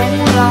no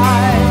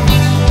light.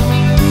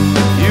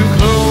 You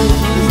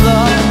close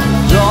the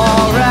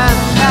door and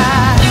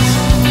that's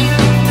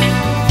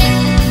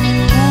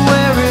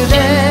where it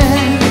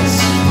ends.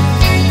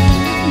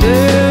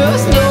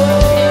 There's no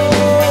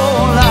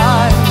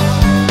light.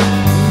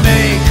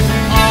 Make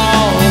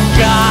all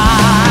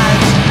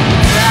gods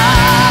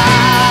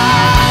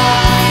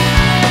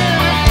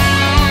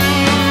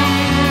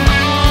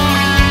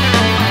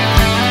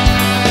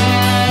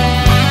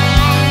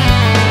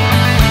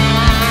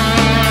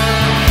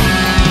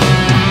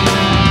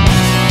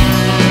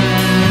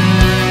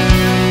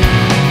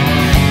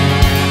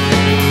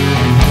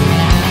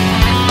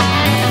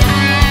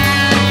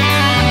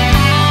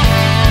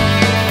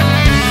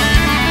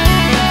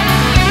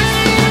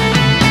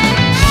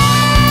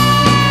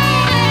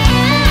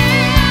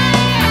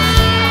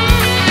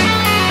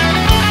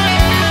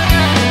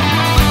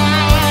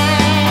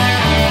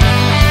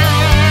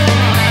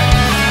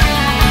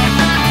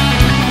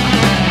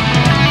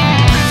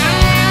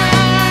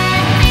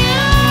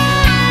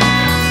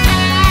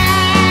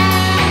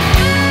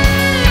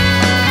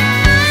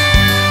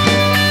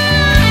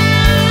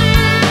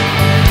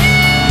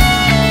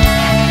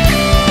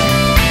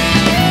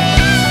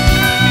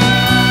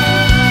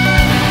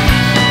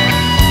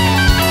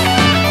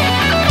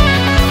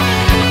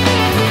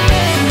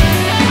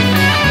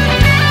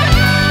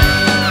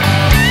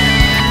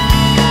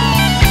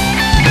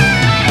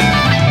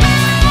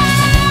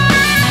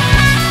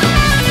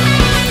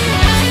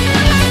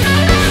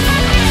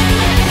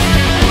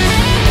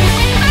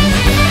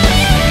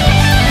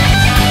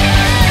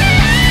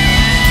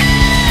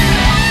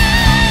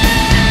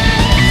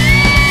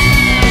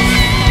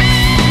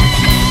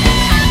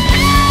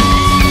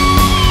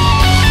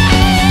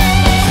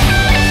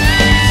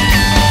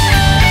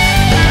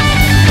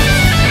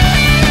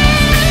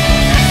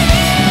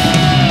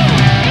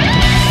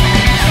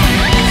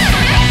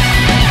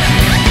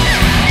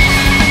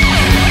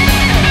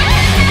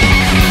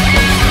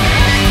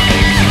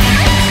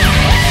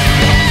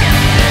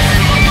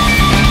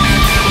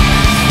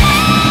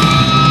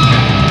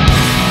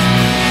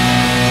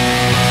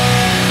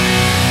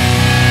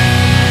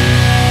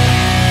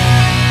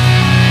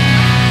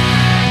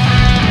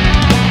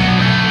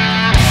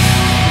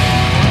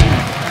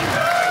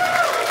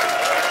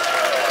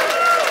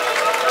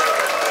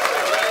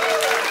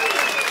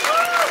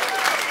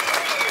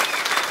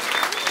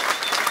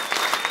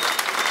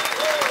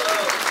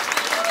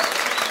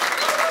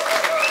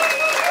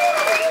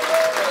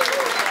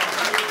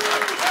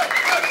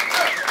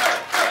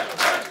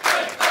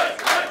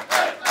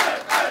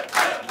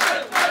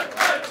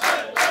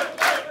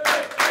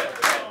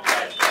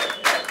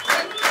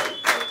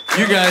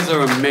You guys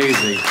are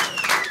amazing.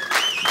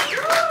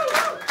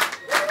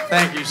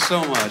 Thank you so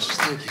much.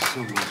 Thank you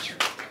so much.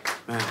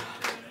 Man.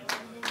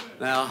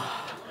 Now,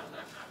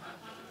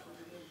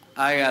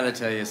 I gotta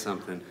tell you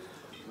something.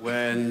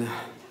 When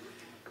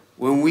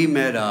we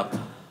met up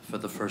for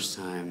the first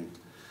time,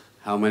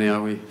 how many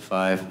are we?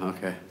 5?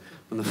 Okay.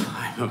 When the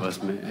 5 of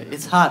us met,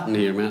 it's hot in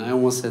here, man. I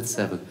almost said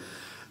 7.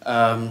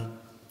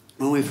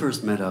 When we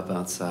first met up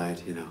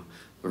outside, you know,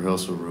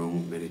 rehearsal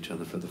room, met each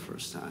other for the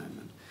first time.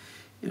 And,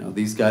 you know,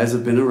 these guys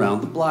have been around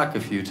the block a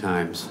few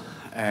times.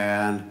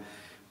 And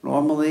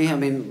normally, I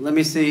mean, let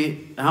me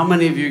see, how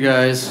many of you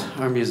guys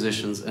are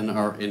musicians and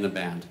are in a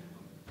band?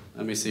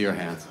 Let me see your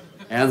hands.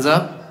 Hands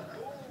up.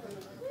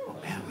 Oh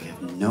man,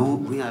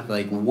 we have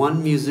like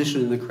one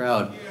musician in the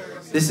crowd.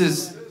 This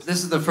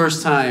is the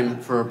first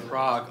time for a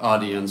Prague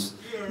audience.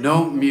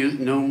 No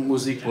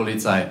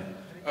Musikpolizei.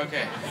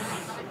 Okay.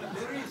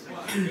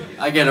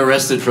 I get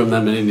arrested from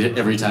them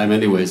every time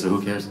anyway, so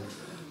who cares?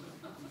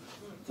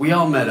 We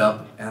all met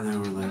up, and there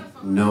were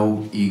like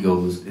no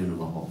egos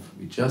involved.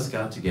 We just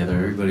got together,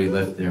 everybody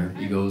left their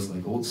egos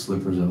like old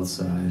slippers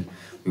outside.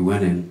 We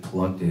went in,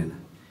 plugged in,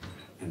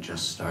 and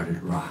just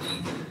started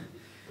rocking.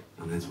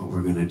 And that's what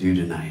we're gonna do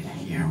tonight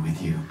here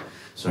with you.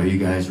 So are you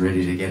guys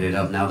ready to get it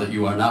up? Now that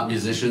you are not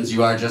musicians,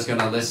 you are just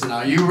gonna listen.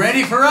 Are you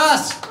ready for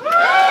us?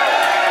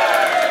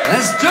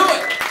 Let's do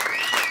it!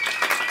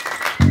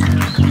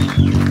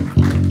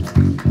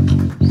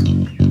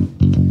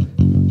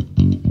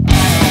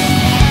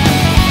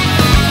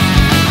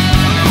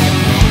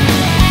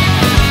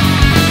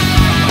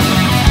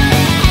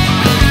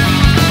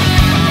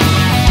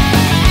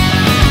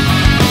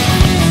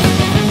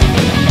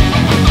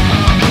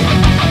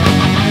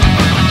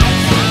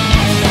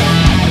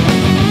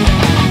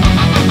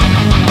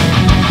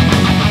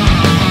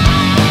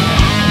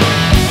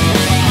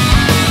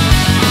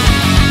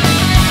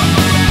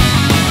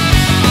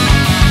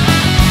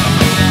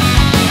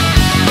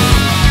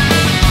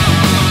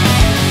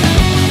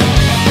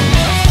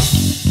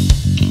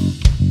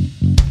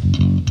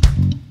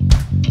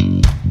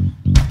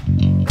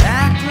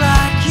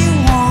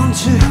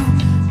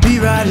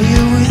 right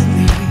here with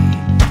me.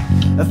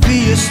 I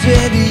feel your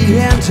steady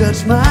hand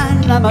touch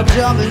mine. I'm not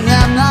dumb and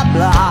I'm not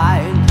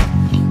blind.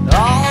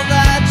 All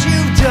that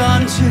you've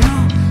done to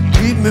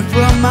keep me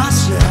from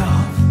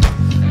myself,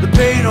 the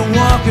pain of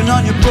walking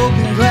on your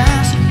broken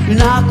glass. You're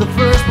not the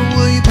first, but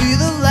will you be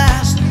the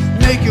last?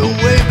 Make your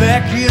way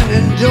back in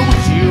and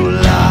don't you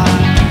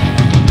lie.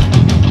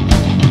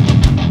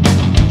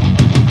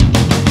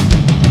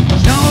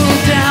 Slow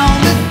down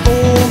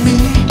before me,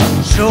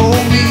 show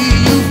me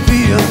you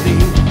feel me.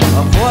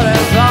 I'll put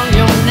it on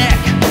your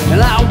neck and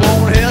I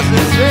won't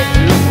hesitate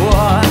to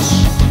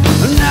push.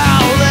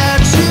 Now that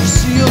you've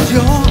sealed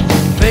your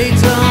fate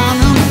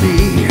unto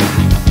me,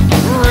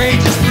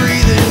 rage is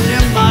breathing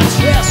in my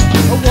chest.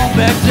 I won't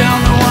back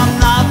down, no I'm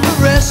not the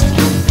rest.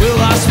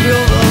 Will I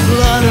spill the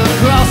blood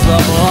across the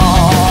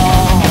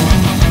floor?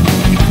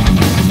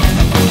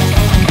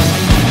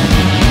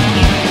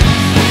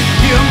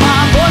 Hear my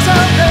voice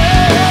out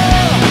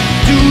there,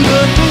 do the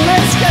thing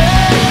that's scared.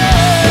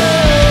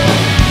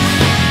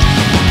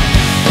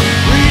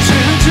 Reach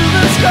into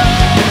the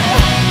sky,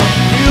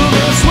 feel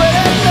the sweat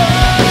at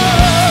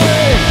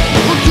night.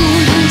 Do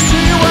you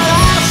see what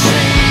I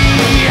see?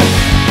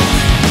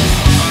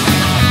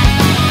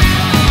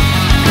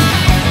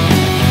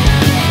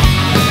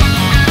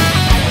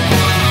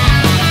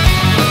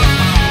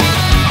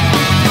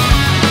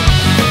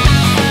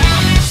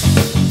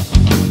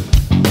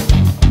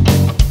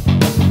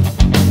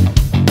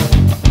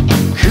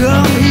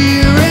 Come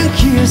here and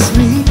kiss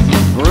me,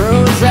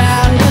 bruise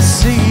and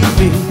deceive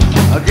me.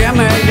 Give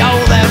me all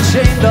that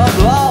chained up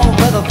love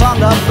with the fun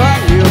to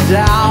burn you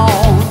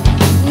down.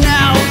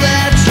 Now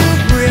that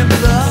you've ripped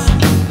the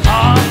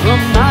heart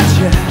from my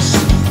chest,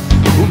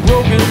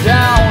 broken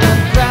down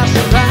and crashed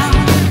around,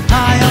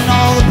 high on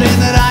all the pain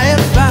that I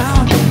had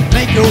found,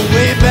 make your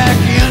way back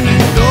in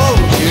and go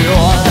to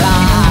your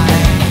life.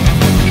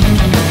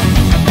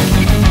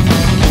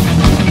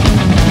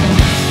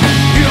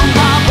 Hear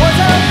my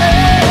voice out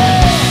there,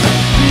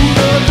 do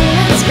the thing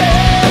that's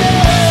scared.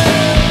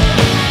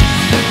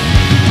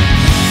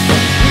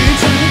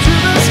 Reach into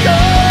the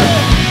sky,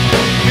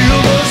 feel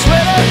the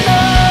sweat at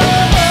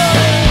night.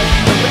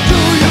 Do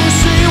you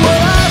see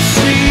what I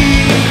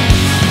see?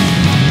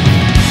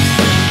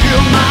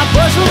 Feel my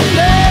voice from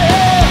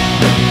there,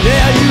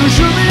 yeah you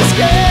should be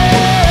scared.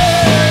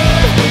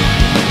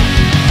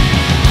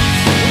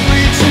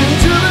 Reach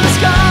into the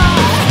sky,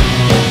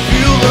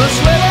 feel the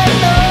sweat at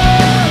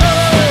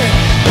night.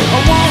 I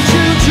want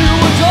you to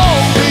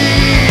adore me.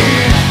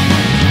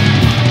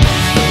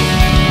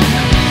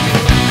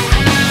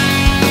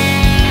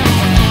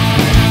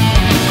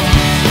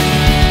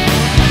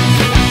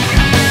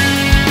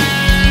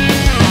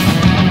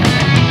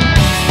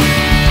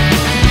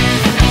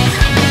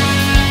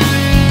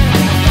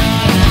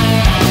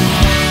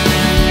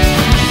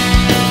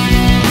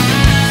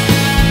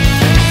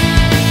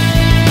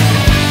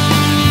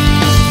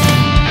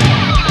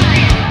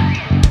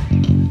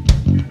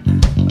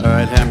 All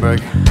right,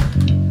 Hamburg.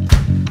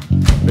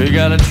 We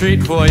got a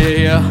treat for you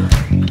here.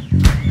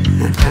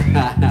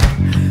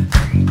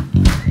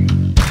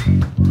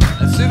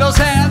 Let's see those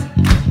hands.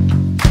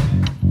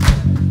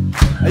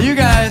 Are you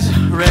guys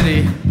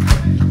ready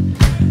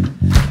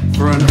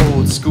for an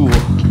old school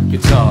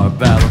guitar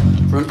battle?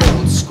 For an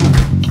old school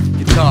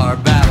guitar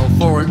battle.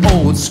 For an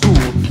old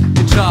school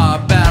guitar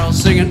battle.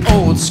 Sing an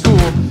old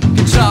school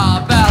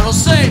guitar battle.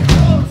 Say,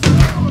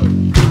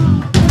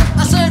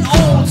 I said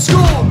old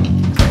school.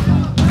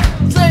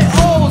 Say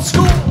old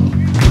school.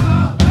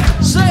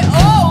 Say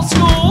old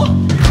school.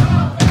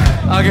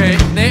 Okay,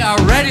 they are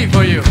ready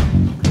for you.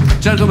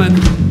 Gentlemen,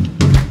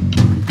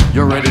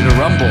 you're ready to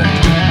rumble.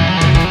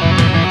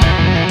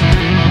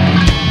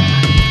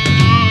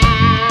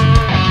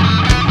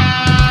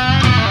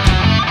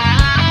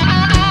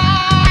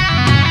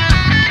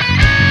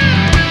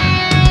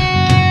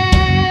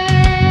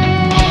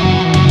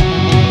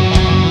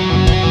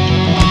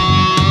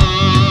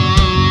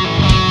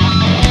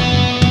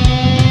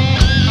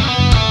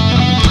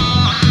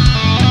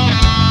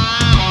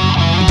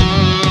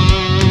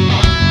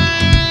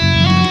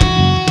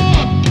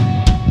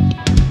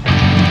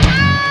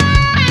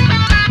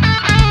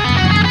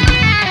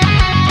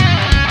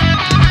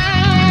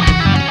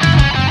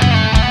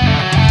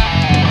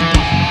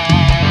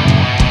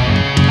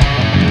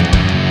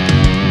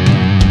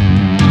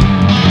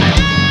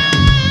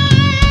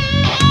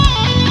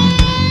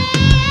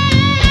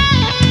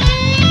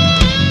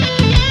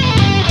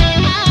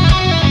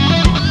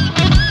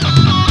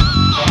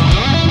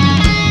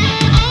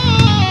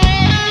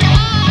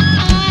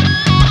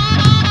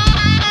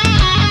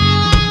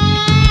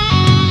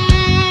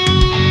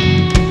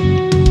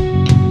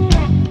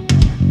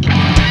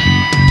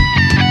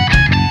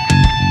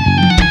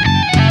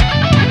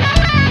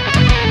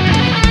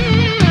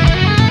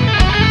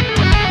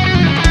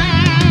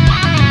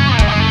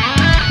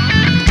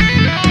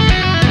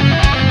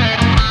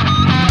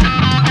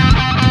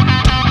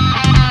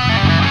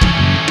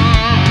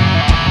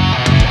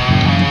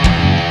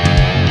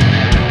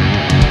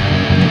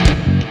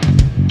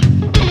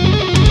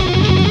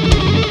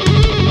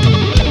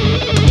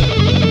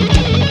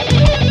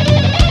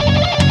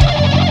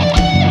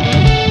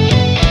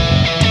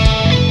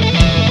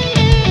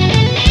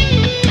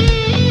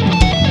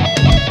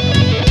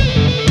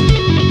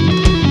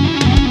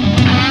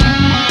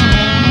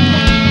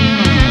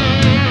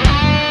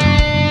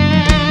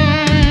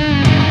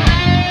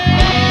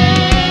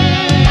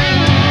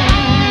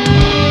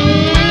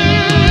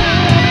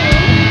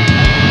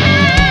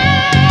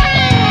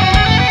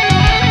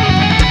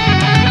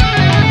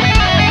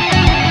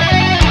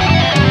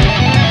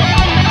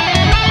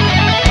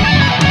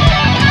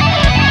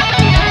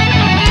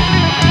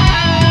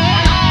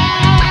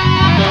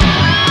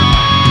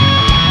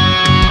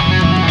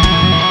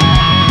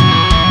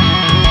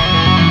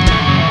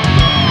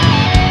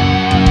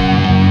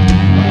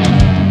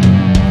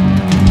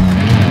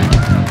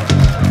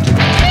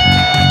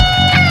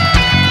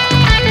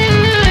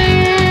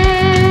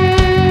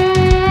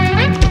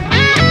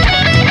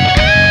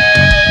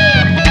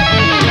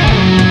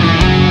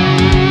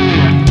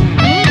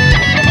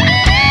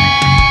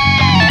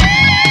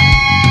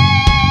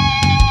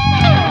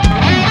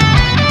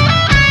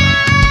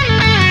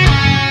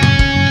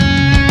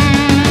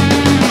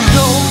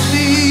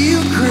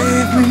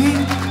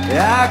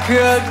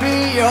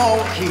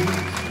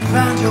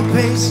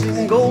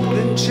 chasing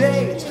golden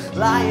chains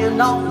lying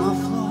on the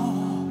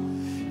floor.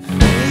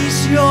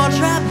 Face your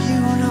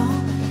tribunal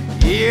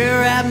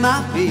here at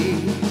my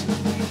feet,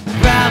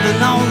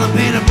 grabbing on the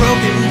pain of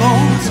broken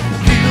bones.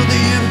 Feel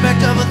the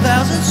impact of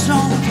 1,000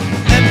 stones.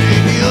 Let me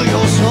heal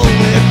your soul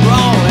with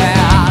crawling.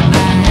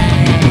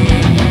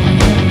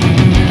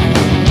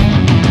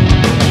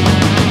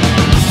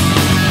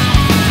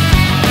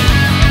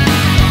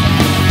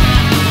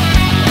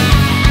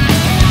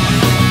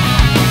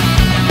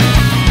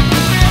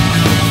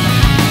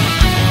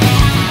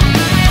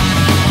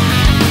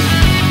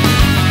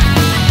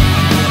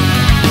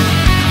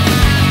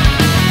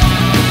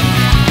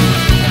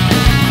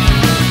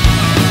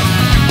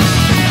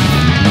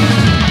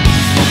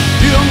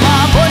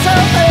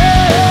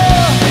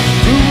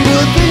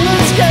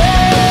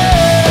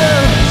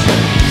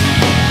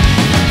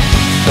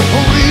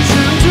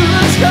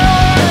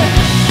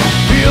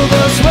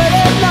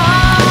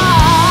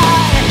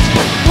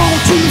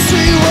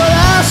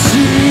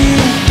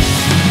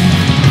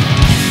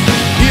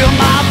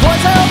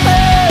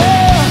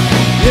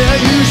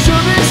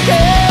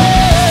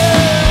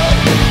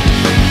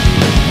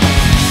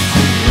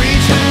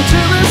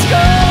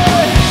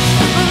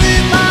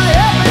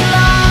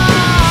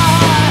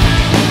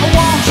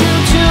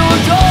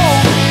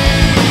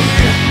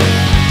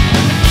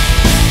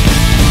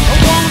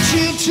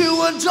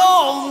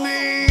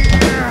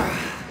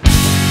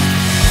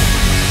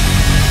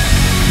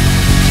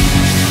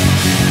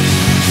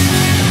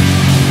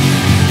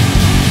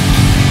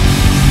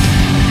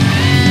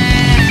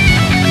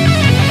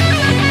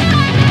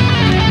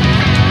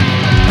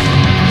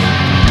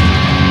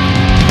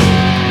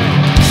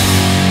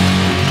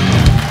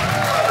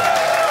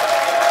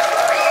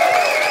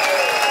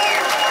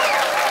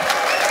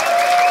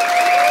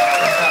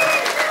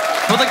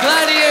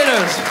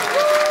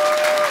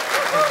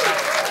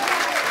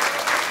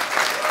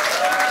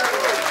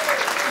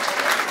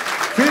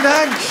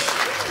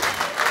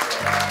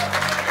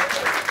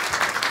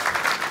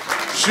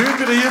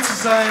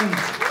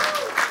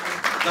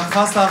 Nach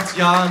fast 8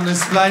 Jahren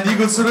ist Blind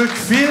Eagle zurück.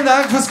 Vielen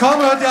Dank fürs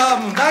Kommen heute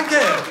Abend. Danke.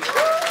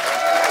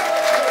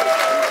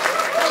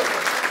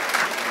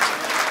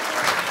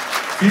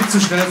 Viel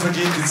zu schnell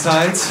vergeht die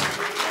Zeit.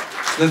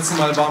 Das letzte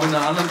Mal waren wir in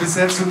einer anderen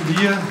Besetzung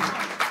hier.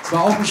 Es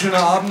war auch ein schöner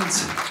Abend.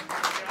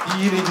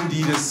 Diejenigen,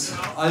 die das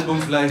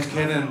Album vielleicht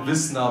kennen,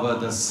 wissen aber,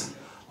 dass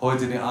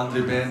heute eine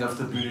andere Band auf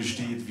der Bühne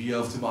steht, wie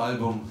auf dem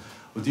Album.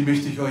 Und die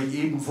möchte ich euch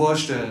eben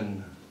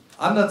vorstellen.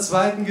 An der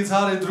zweiten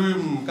Gitarre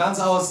drüben, ganz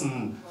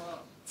außen,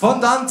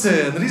 von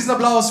Dante. Ein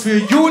Riesenapplaus für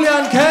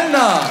Julian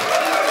Kellner.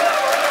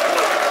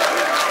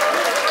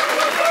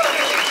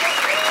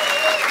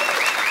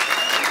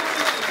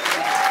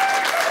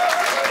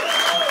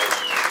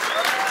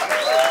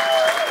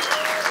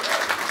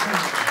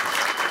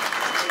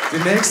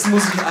 Den nächsten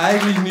muss ich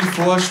eigentlich nicht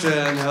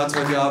vorstellen. Er hat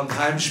heute Abend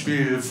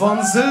Heimspiel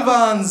von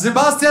Silvan,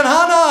 Sebastian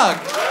Harnack.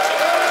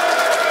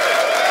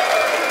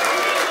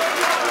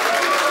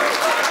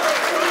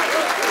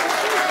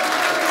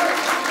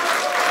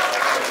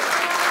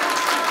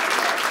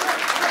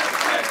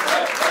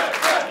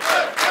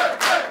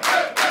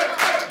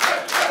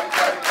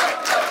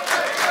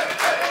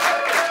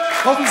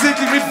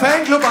 Offensichtlich mit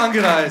Fanclub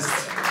angereist.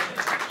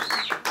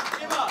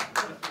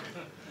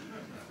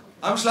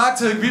 Am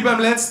Schlagzeug wie beim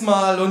letzten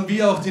Mal und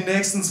wie auch die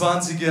nächsten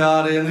 20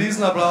 Jahre. Ein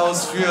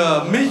Riesenapplaus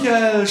für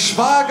Michael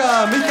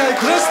Schwager, Michael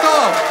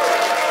Christoph.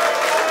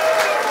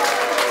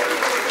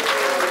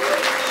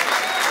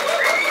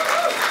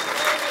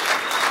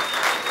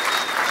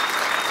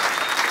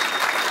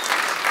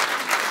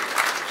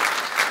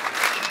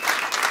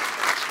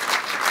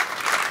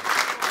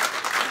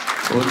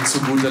 Und zu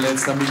guter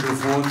Letzt am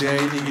Mikrofon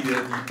derjenige, der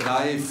die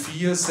 3,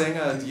 4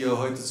 Sänger, die er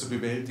heute zu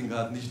bewältigen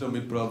hat, nicht nur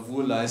mit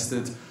Bravour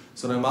leistet,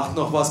 sondern macht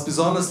noch was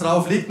Besonderes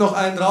drauf, legt noch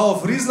einen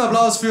drauf.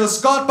 Riesenapplaus für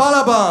Scott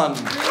Balaban.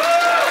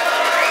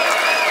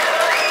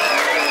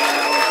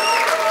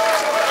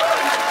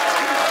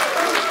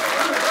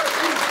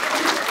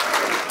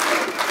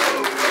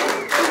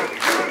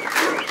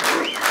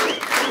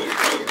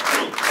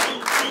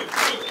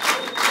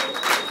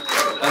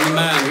 A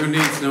man who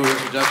needs no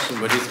introduction,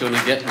 but he's going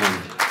to get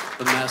one.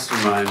 The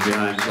mastermind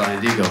behind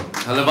Blind Eagle,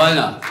 Kalle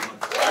Wallner.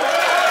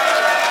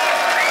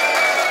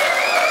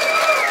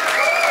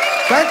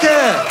 Danke!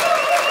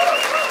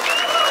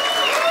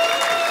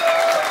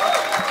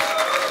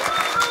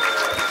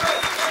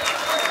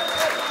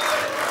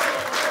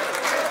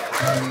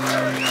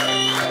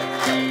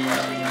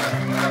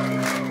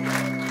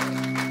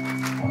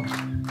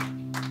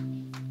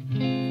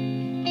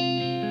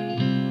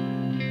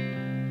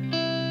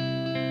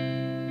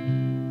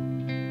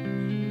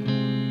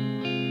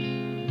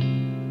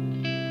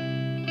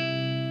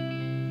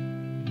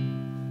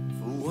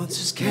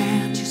 Just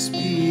can't you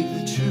speak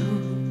the truth?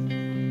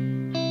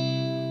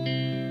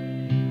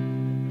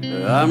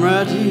 I'm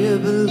right here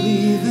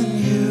believing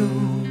you.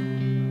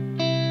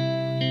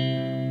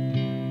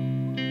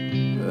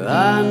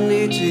 I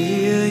need to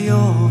hear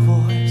your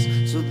voice,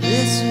 so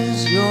this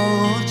is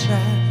your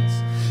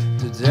chance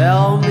to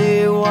tell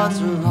me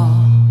what's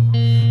wrong.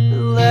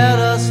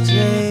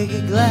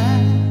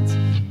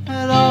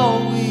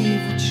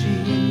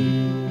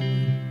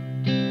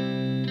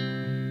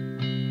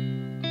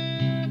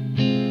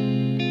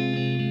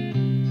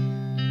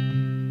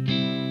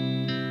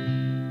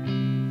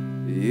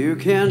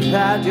 can't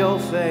hide your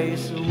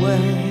face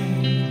away.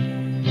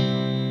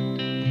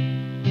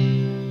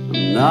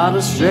 I'm not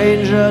a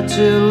stranger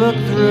to look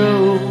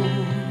through.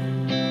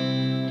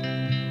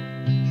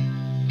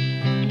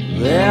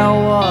 There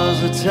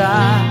was a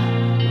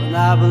time when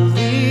I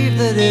believed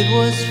that it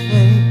was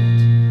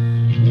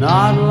fate.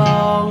 Not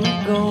long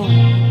ago,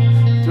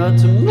 but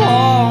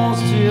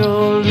tomorrow's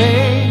too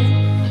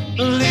late.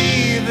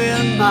 Believe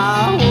in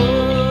my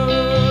word.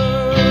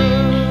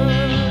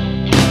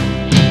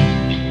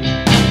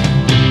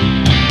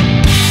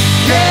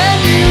 Can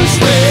you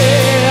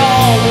stay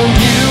or will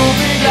you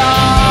be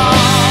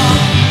gone?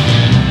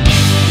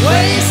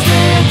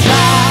 Wasted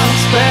time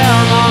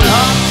spent on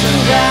ups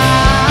and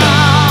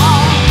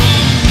downs.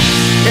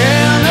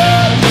 Can a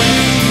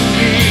dream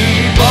be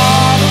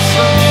born of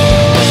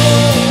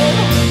soul?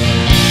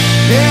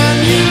 Can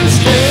you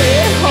stay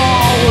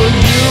or will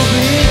you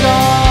be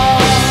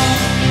gone?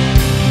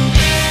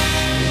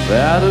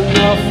 Bad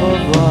enough of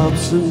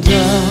ups and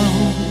downs.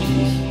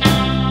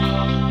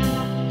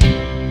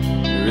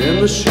 In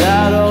the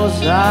shadows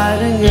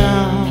hiding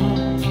out.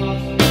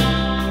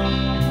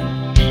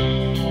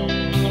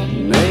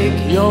 Make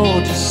your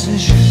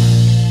decision.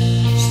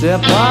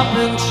 Step up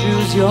and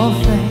choose your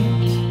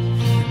fate.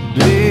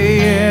 Be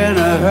in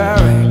a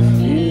hurry.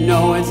 You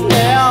know it's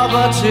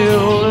never too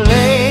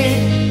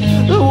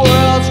late. The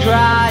world's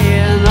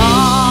crying on.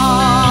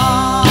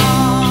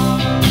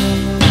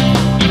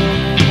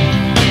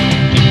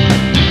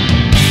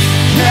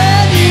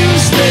 Can you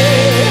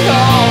stay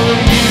or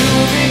will you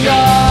be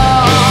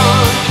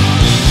gone?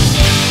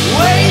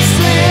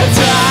 Wasted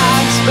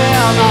time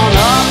spent on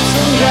ups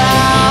and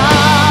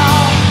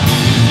downs.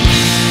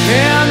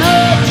 Can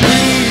a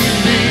dream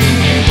be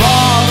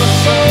born of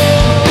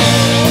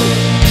soul?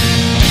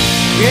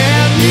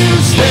 Can you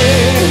stay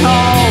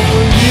or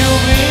will you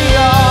be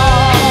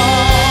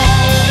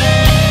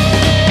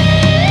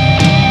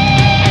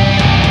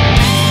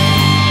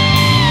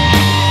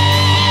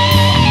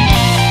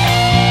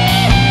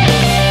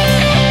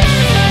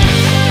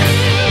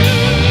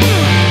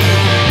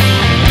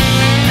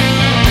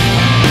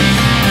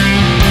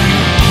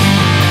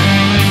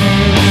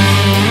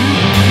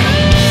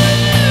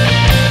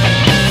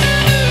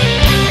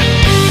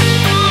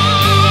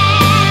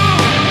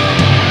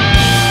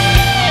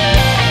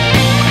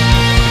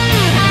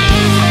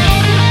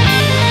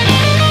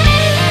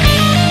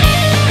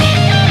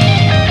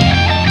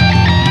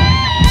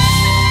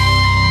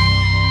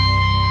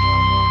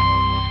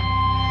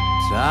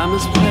Time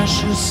is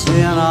precious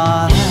in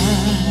our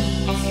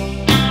hands.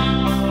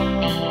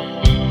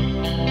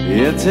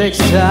 It takes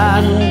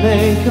time to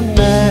make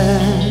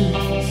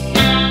amends.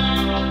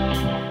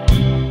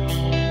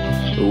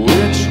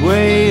 Which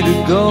way to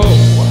go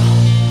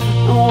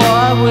and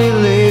what we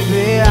leave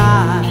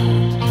behind.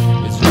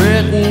 It's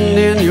written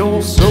in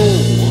your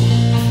soul.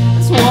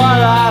 It's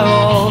what I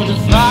hope to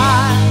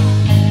find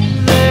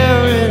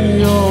there in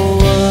your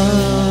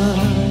word.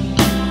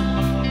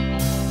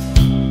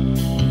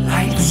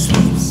 Light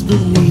sleeps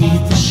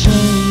beneath the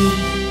shade.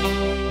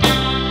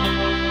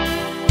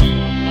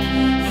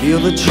 Feel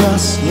the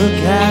trust, look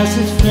as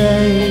it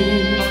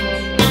fades.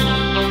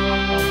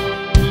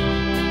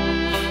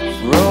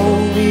 Throw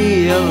me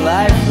a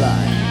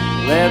lifeline,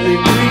 let me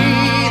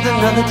breathe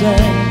another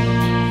day.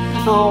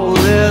 Oh,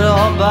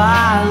 little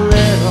by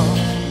little,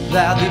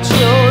 that the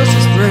truth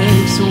just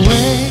breaks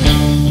away.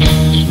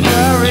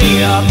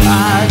 Hurry up,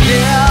 my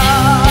dear.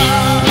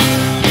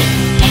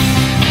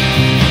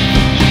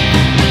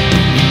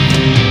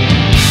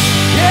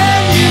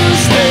 Can you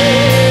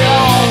stay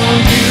or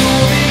will you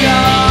be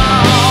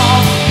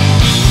gone?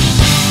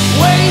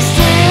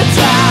 Wasted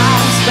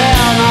time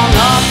spent on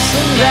ups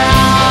and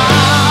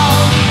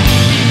downs.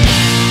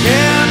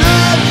 Can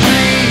a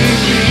dream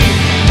be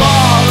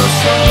born of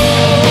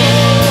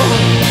soul?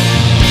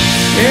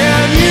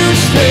 Can you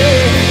stay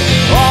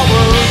or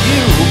will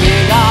you be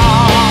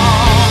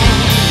gone?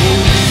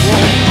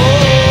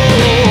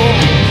 Oh,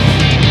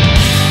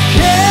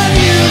 can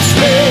you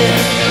stay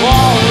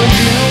or will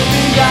you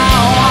be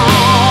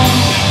gone?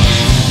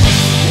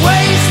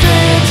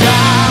 Wasted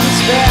time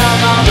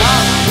spent on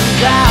ups and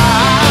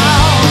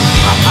downs.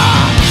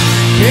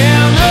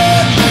 Can a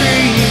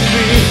dream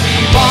be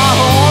born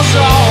of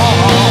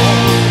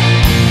soul?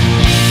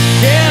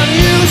 Can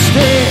you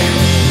stay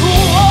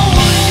or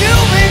will you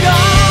be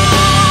gone?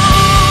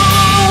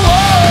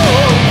 Oh,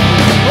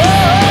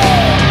 oh.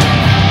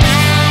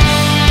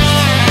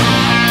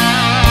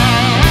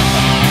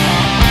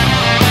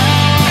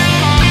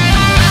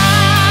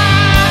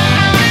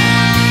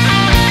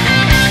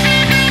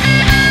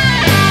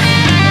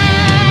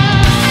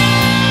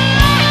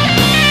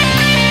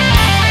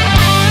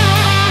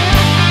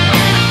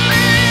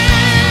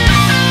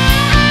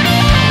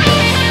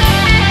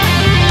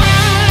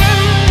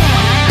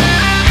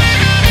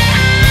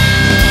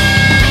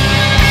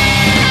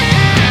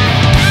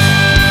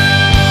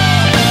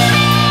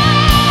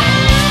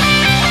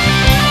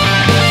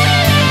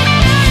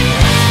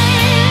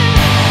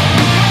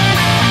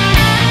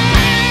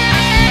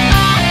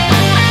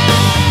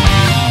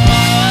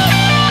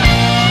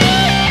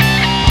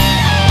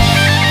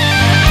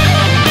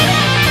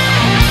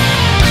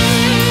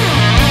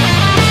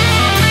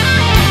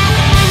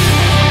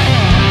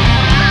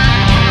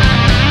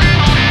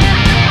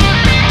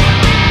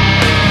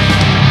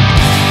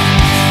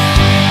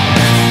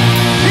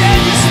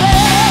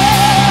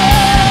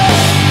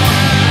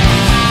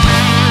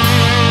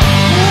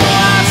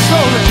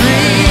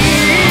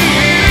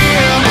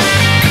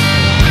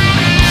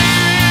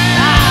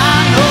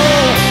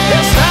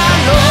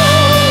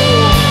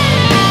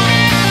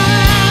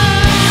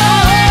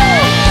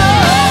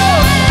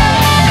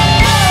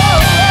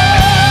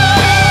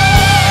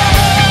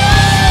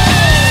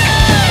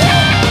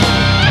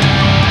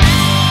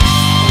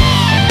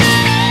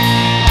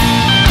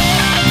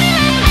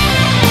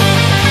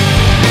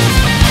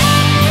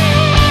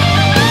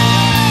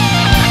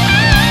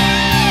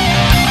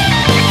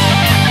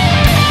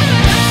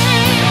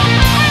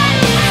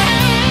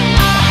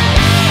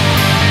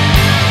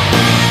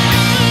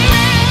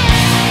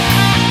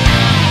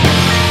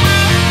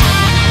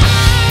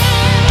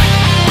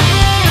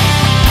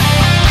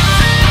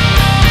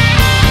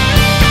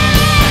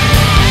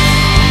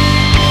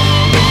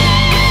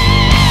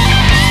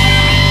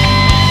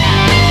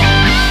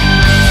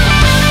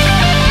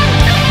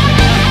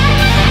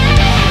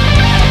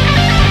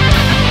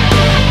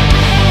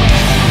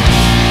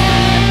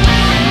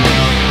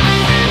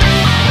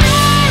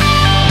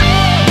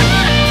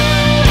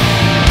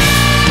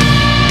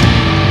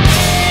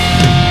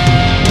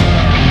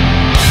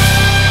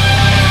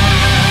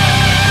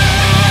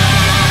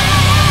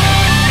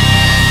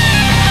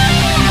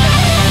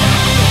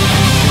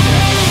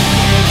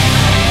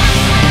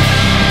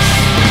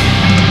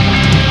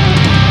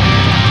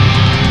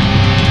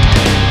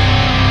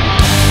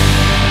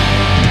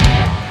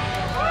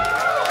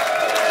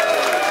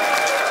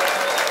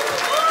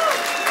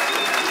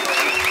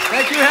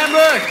 you,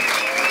 Hamburg.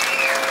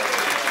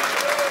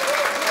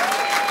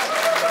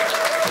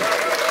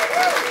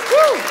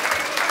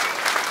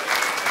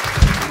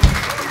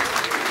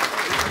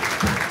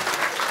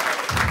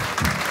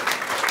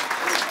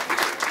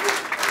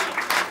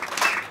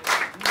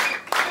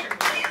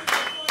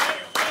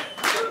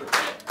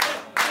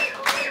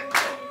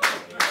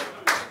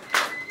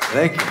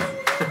 Thank you.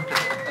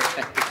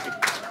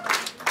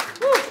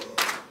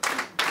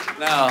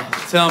 Now,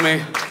 tell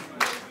me,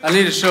 I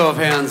need a show of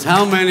hands.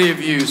 How many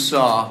of you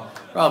saw,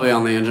 probably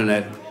on the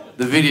internet,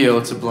 the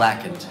video to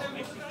Blackened?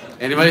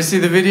 Anybody see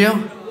the video? All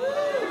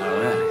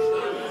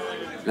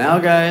right. Now,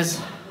 guys,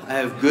 I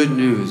have good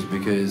news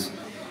because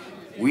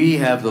we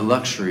have the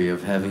luxury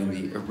of having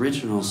the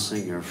original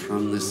singer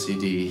from this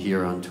CD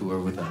here on tour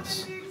with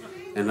us.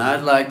 And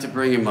I'd like to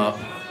bring him up.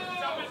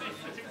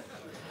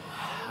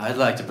 I'd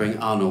like to bring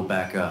Arno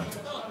back up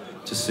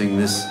to sing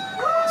this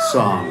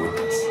song with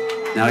us.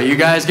 Now you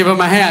guys give him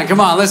a hand. Come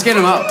on, let's get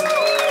him up.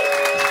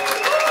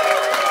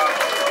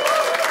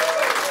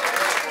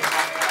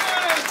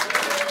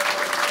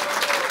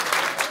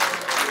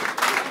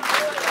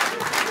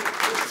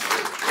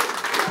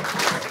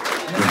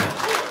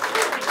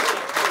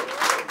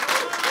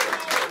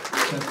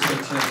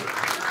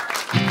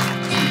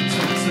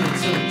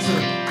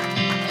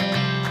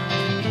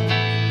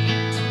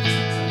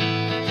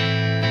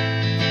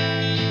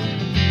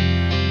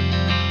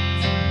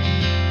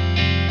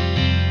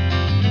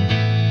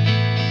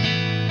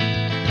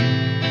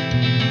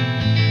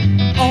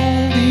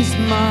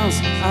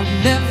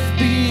 I've left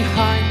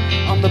behind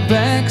on the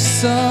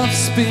backs of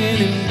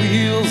spinning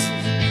wheels.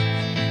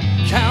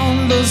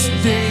 Countless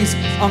days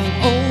on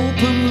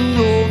open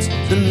roads,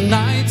 the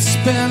nights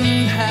spent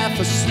half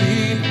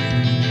asleep.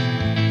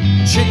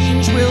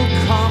 Change will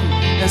come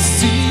as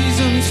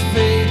seasons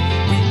fade,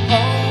 we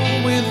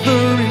all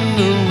wither in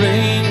the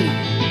rain.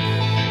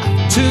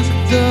 I took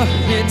the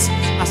hits,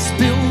 I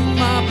spilled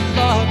my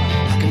blood,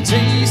 I can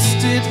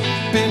taste it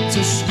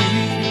bittersweet.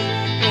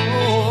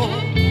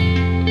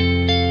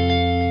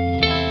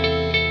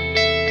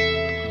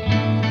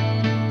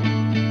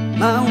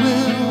 My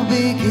will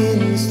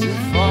begins to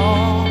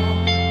fall.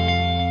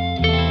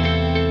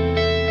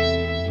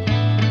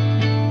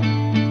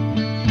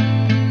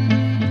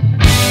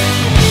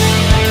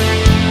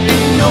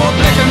 In your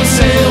blackened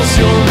sails,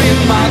 you're in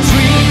my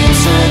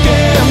dreams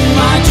again,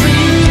 my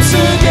dreams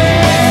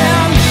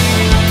again.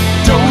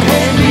 Don't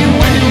hate me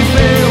when you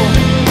fail,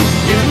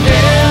 if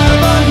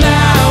ever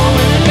now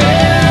and then.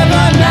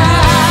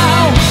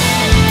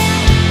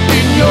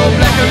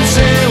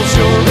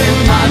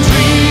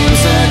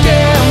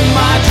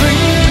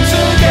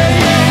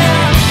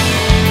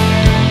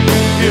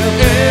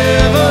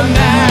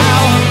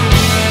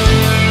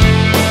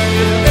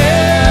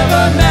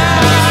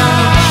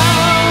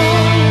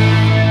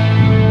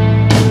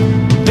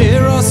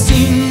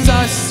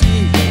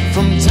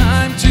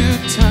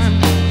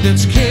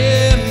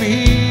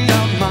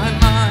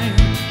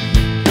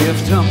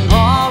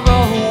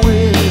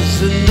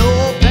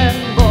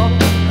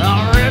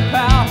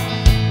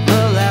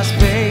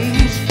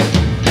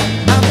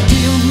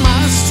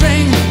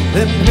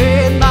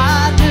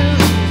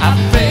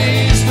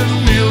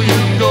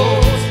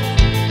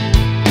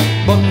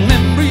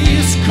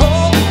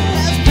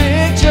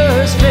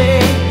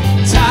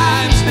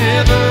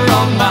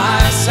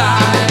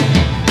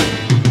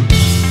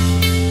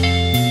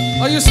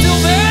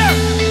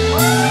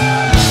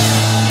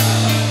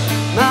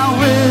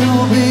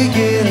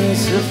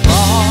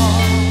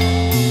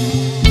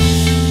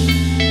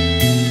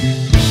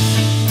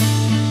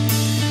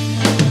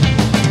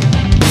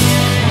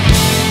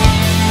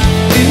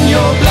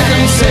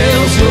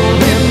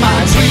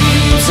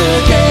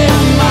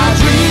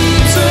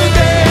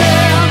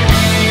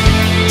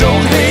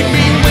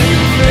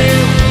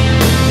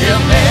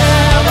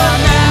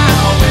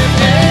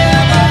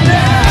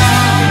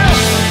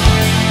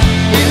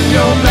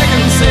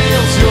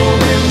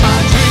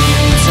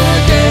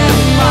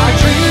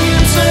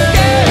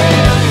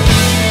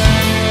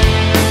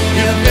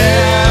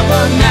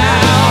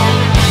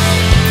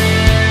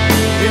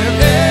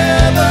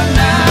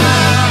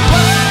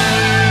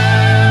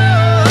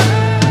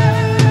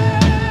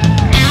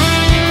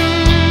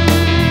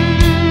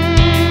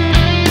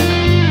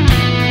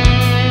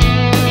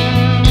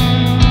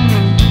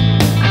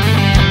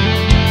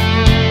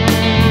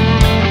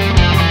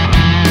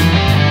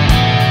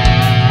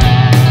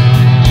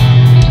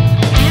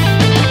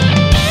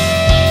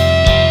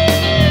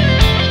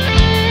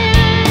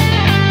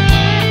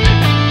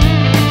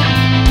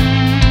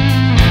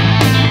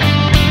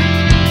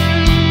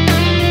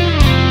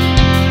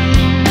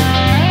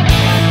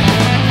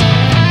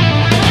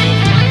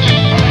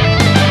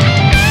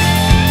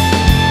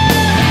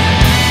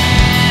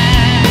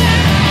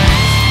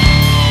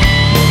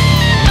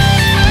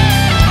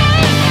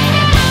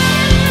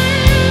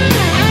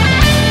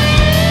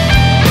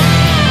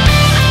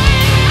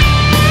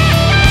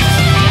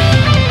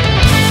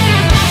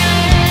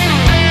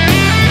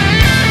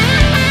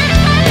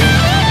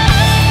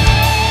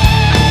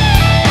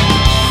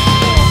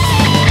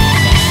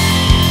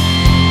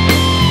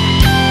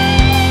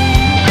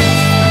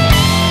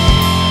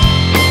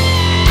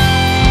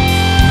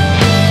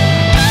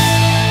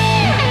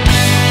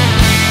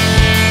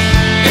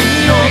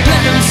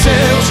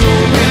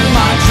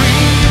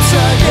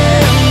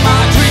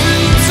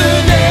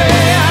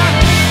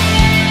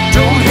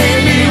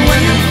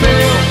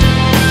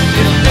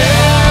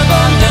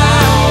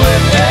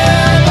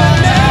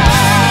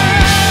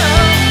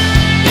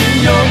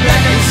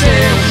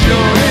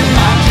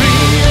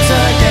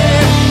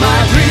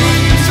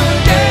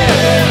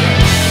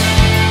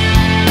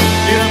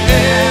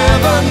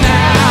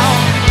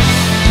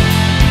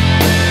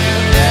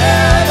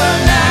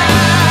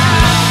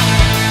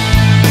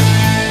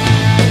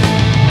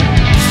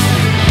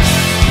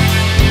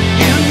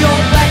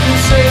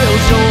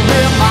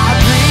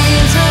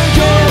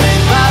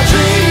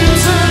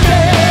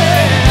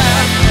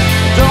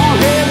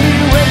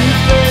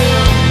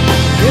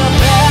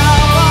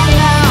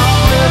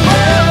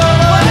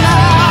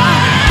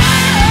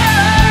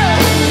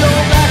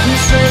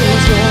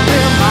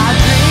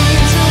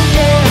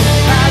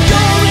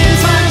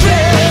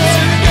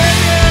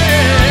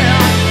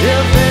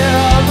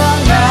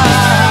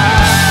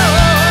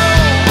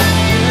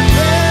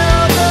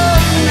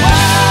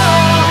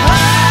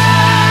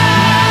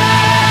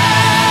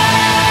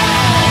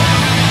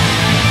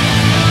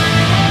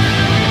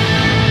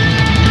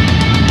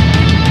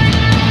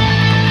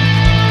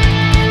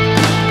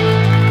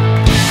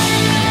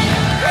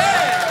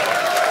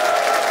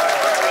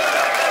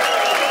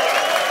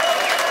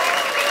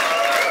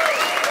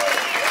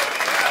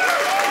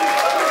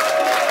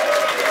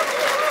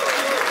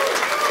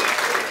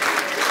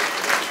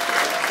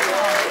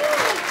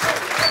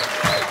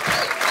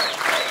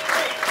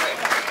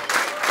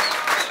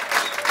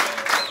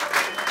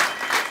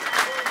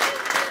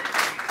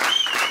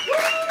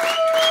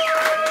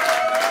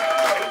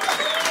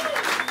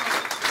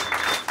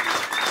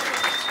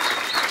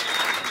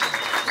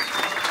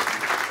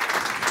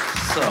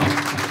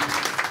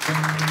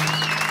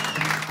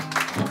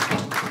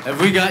 Have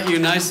we got you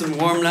nice and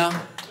warm now?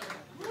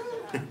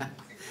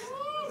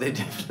 They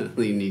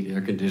definitely need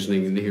air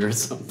conditioning in here at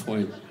some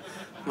point.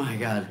 My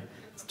God,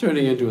 it's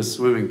turning into a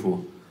swimming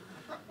pool.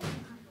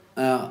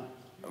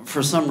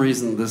 For some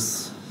reason,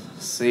 this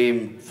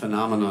same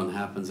phenomenon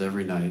happens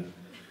every night.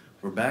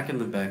 We're back in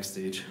the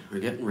backstage, we're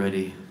getting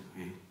ready,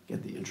 we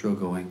get the intro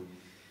going.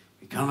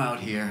 We come out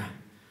here,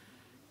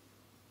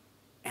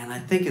 and I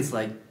think it's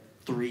like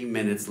 3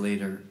 minutes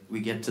later,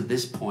 we get to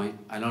this point.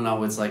 I don't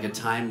know, it's like a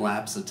time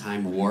lapse, a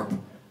time warp.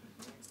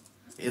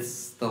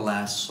 It's the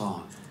last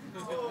song.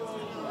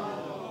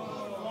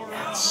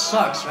 Yeah, it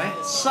sucks, right?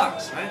 It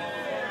sucks, right?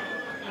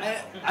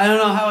 I don't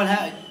know how it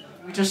happened.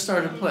 We just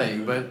started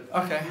playing, but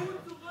okay.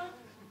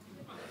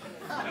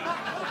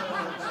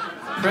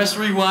 Press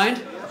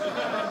rewind.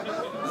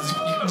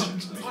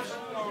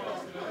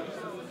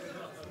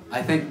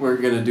 I think we're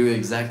gonna do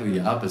exactly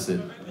the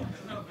opposite.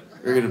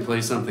 We're gonna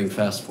play something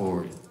fast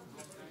forward.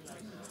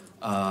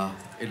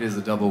 It is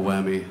a double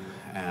whammy,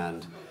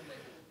 and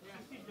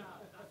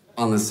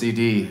on the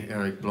CD,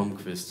 Eric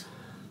Blomqvist,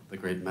 the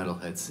great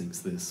metalhead,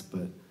 sings this,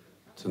 but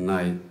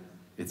tonight,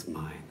 it's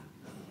mine.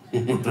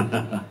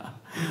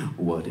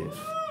 What if?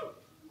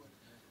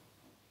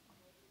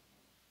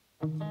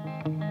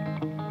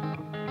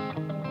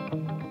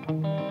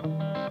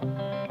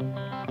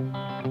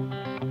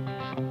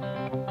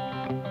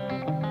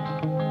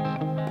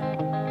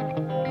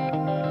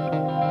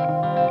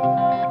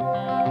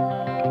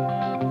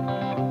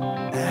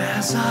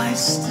 As I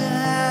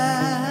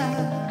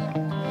stand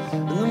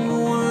in the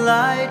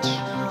moonlight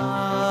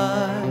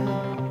shine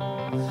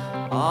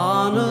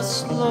on a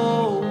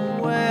slope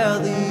where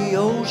the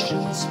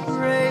ocean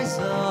sprays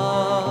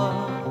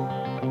up,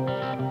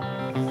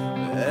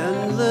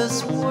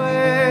 endless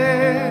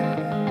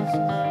waves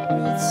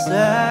it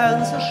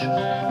stands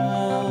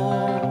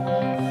ashore.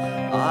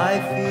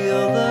 I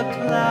feel the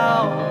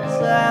clouds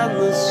and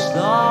the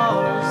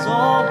stars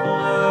all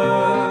blur.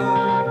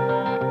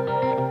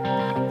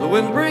 The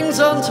wind brings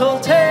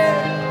untold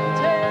tales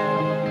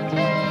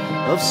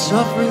of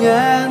suffering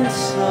and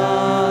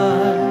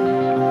sighs.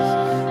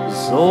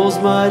 Souls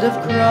might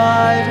have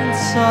cried in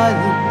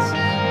silence,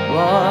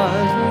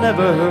 but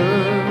never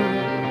heard.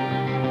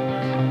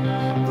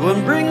 The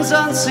wind brings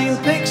unseen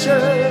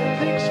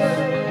pictures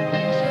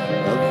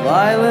of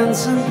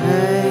violence and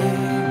pain.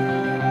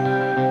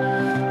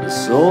 The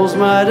souls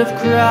might have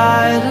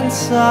cried in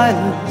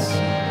silence,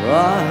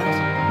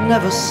 but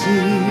never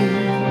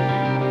seen.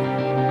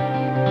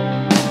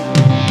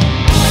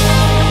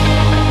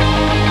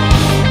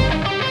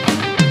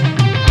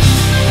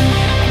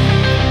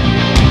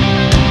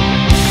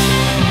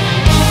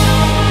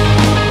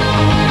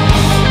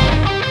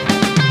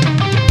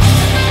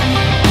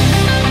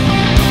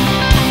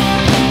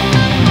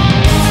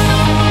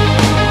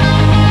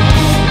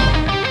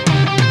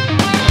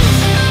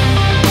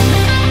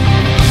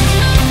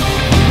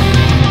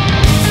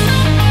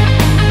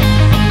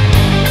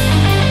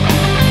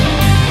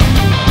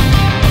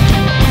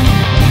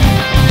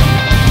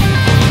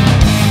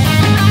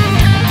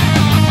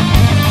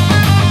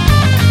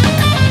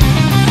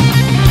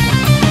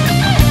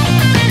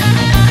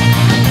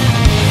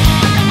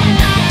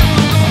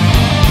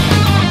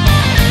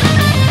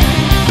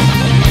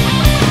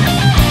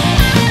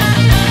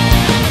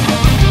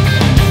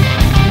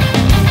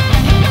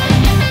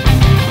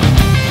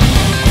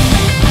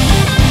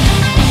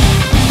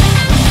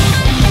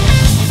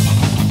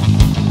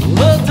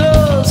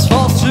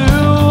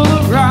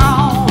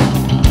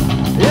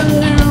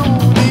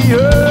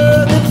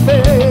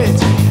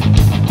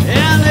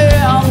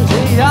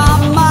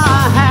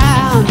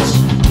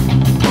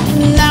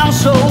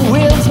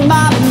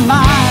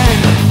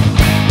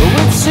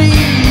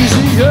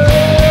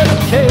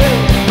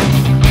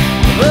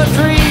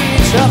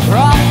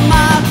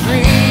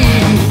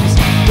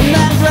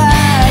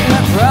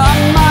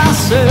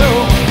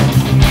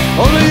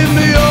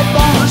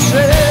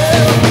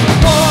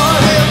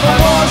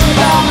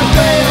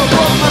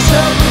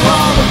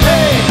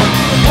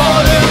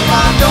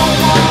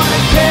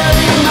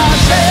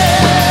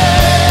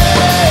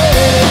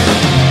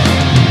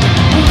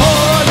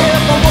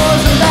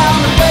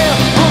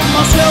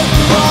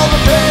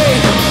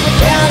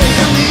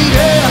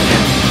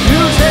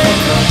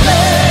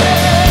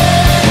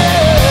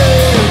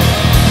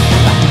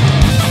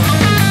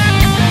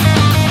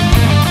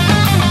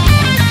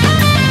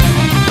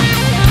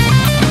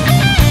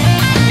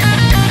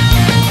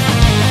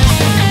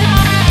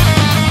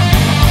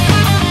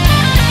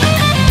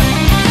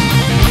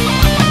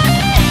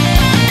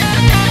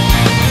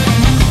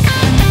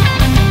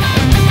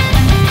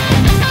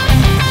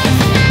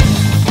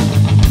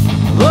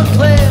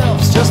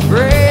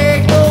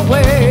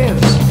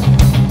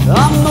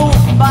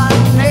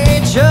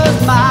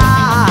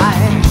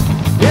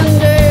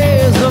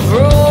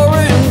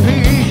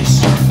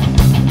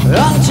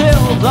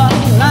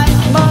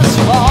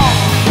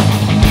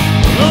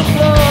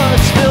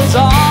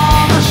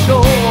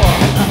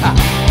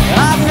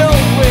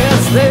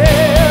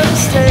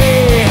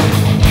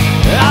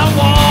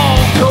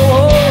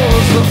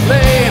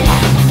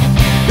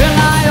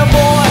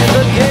 Boy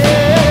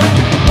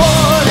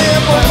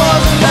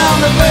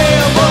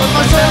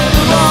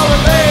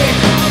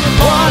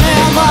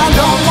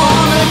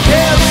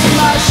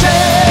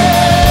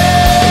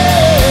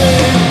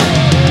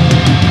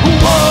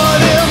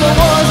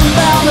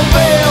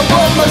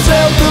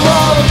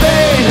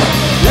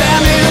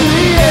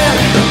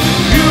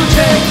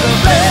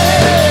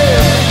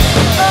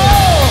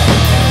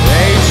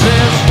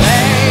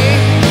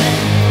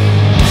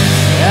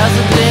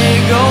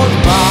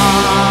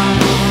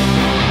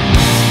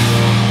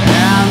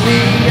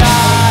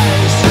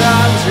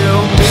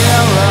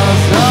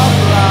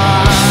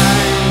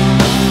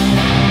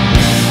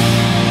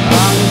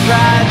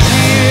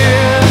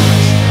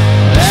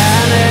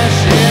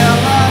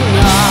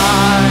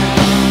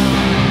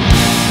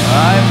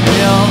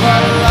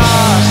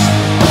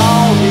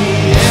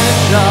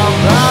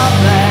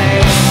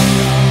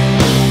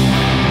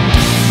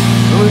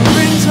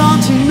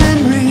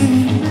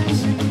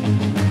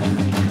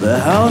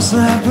house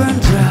that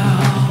burned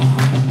down.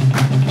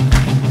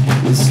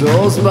 The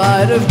souls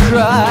might have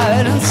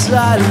cried in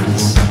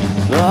silence,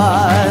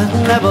 but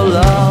never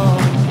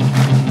loved.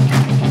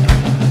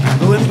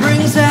 The wind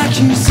brings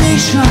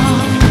accusations.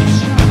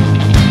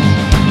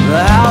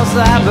 The house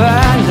that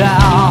burned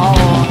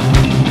down.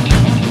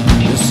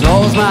 The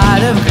souls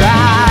might have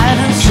cried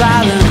in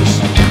silence,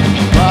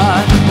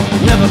 but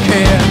never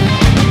cared.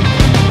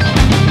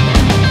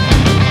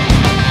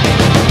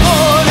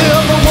 What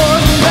if I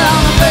wasn't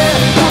down the bed,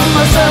 put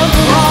myself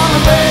on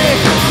the bed?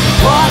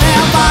 What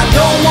if I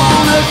don't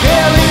wanna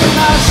carry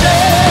my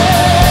shame?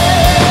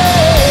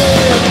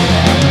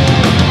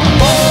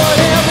 What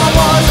if I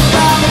wasn't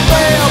down the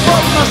bed,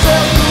 put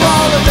myself through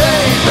all the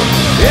day?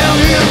 And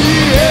in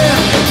the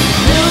end,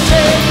 you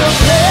take the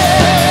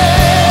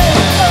blame.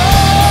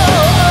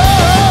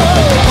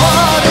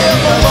 What if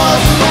I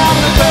wasn't down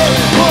the bed,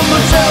 put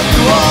myself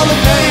through all the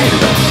pain?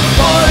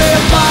 What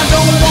if I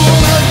don't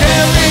wanna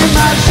carry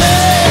my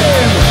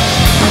shame?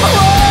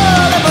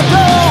 What if I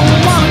don't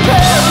wanna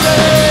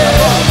carry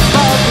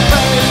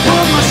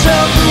put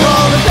myself through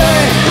all the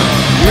day?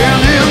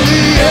 And in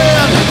the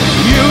end,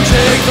 you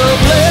take the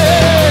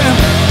blame.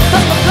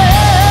 The blame.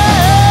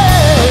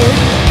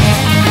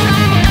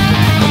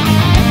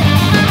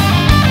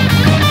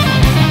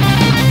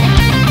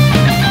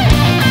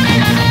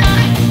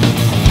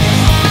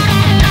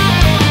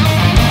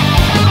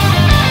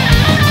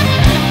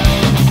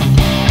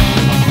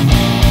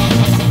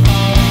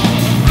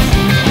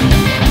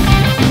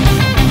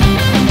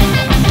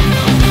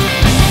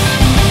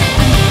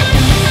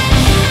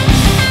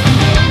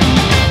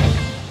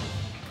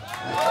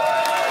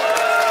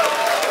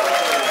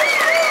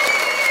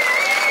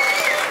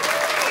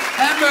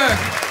 Hamburg,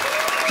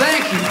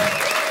 thank you.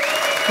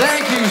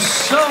 Thank you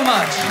so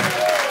much.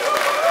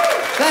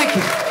 Thank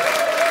you.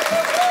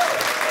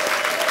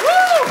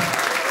 Woo!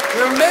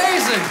 You're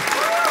amazing.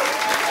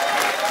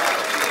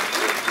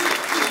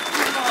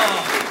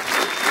 Oh.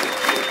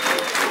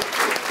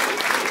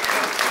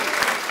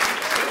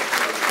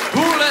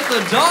 Who let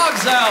the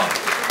dogs out?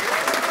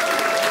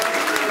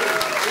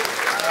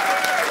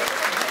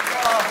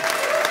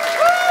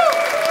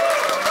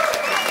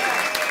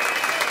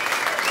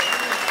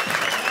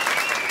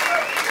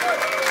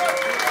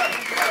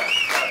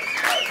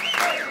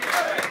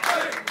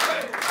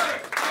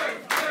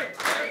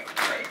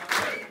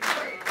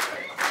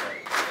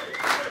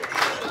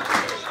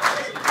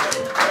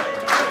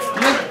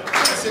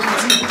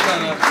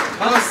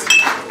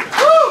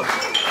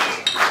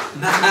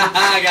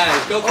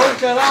 Guys, go for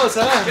it. raus,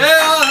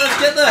 Yeah, let's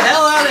get the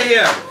hell out of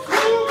here.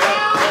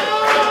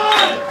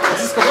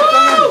 Das ist kaputt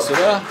gegangen,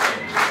 oder?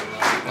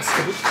 Was ist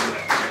kaputt?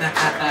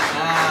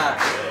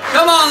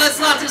 Come on, let's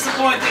not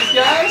disappoint these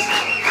guys.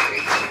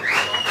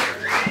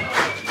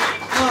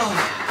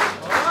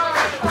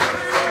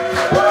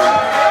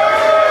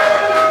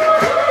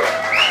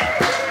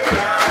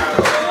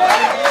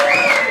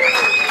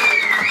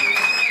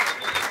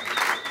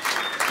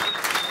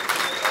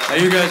 Are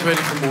you guys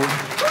ready for more?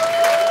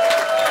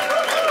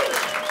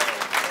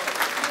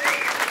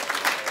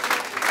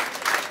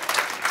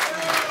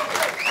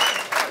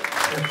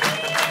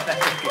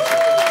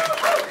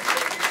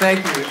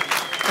 Thank you.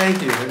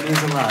 Thank you. It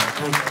means a lot.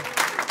 Thank you.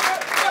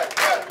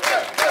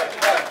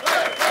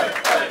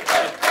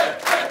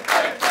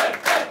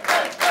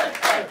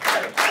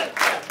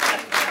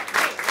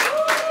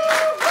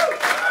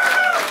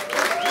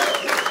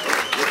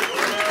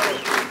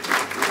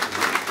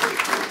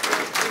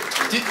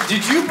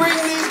 Did you bring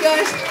these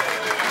guys?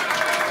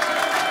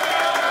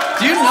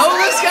 Do you know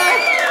this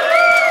guy?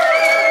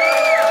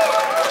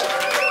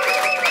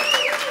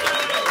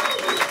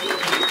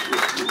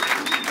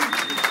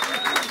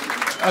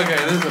 Okay,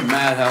 this is a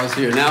madhouse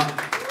here. Now,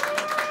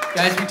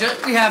 guys,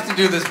 we have to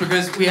do this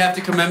because we have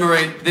to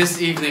commemorate this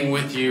evening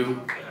with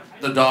you,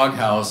 the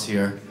doghouse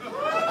here.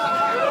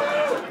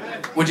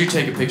 Would you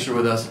take a picture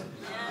with us?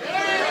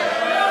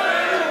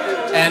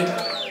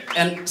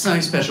 And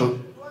something special.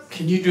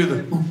 Can you do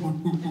the...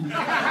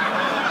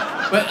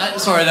 But,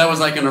 sorry, that was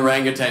like an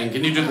orangutan.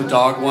 Can you do the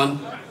dog one?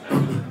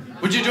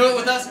 Would you do it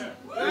with us?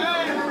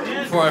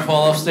 Before I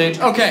fall off stage?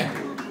 Okay.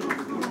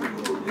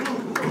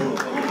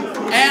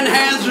 And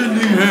hands in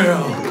the air.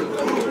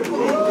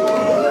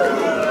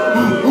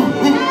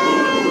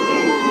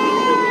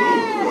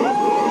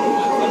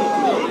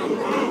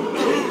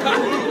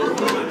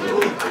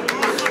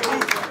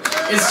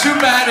 It's too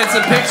bad it's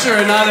a picture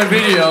and not a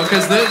video,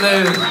 because they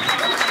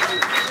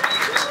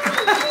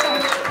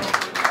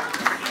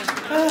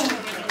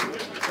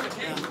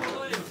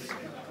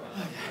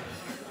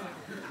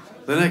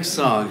The next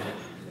song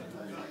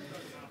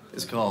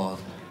is called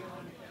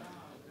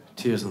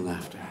Tears and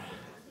Laughter.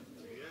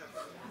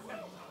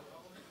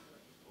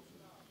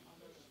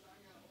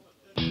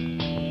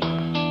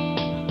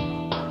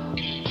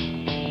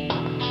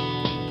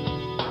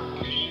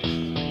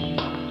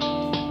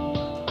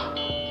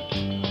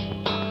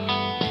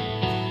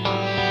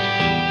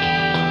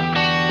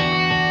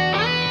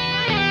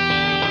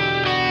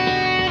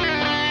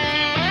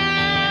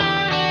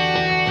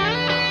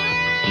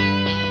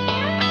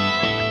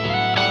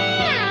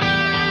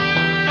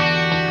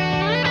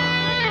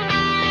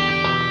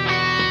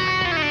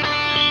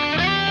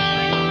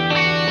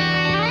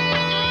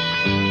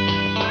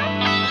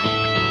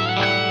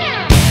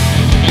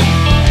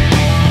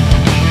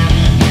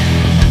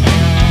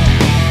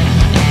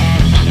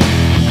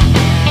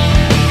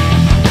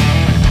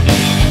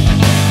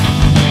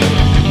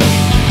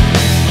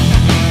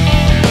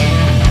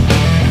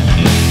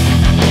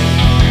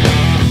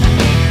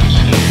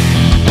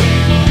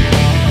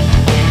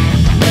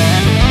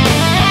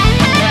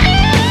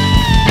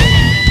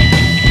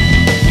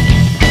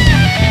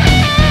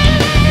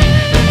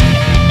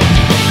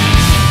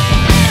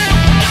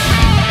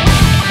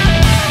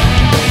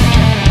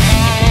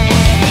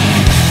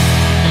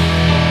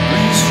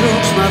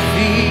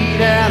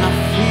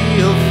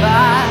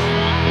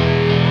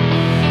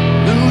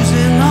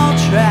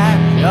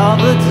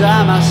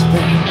 I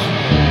spent.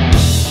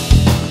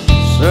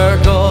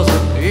 Circles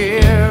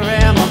appear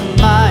and my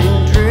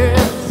mind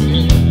drifts,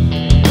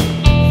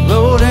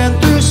 floating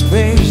through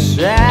space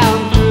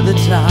and through the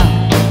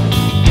time.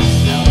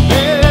 Now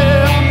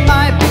there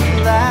might be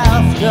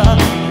laughter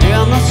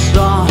in the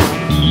sun.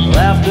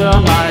 Laughter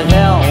might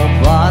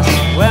help us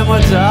when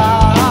we're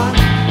done.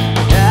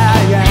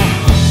 Yeah, yeah.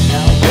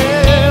 Now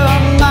there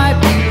might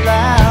be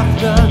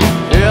laughter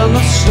in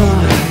the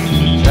sun.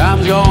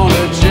 Time's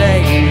gonna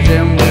change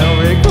and we'll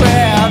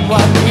regret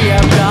what we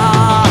have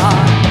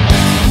done.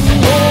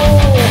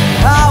 Oh,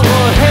 I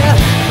will hit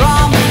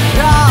from the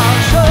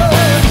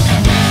conscience.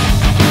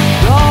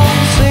 Don't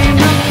seem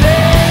to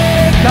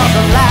make us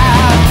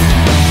laugh.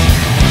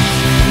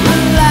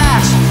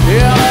 Relax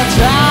in the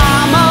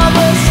time of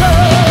the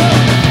sun.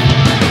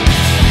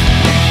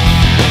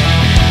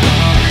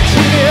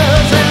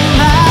 Tears and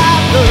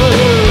laughter.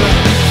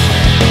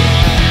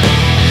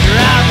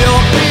 Drive your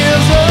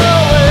fears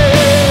away.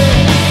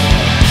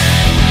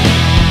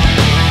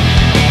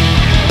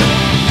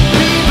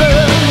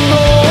 Even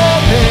more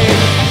pain,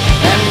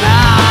 and I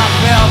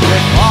felt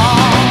it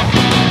all.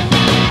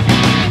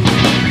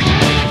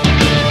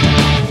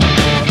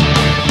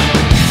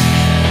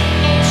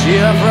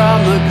 Cheer from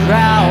the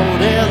crowd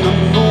in the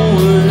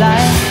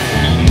moonlight.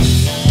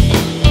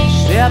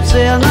 Steps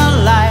in the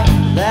light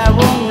that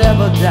will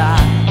never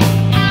die.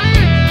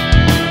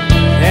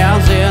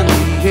 Hands in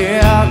the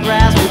air,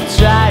 grasp a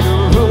tighter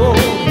rope,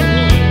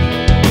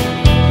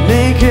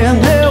 making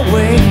their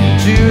way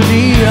to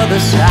the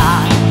other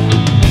side.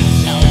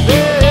 Now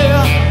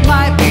there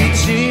might be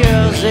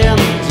tears in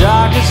the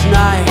darkest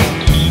night.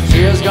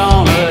 Tears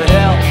gonna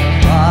help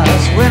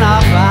us when I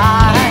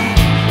fight.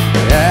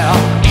 Yeah.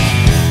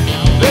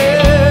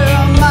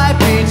 There might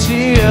be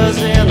tears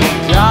in the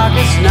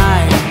darkest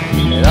night.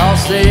 It all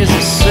stays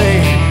the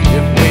same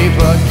if we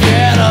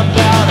forget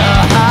about a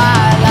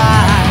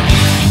highlight.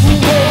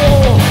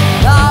 Oh,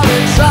 our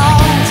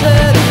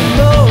exalted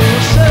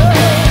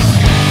emotions,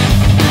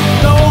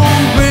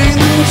 don't bring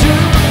them to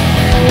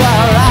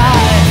our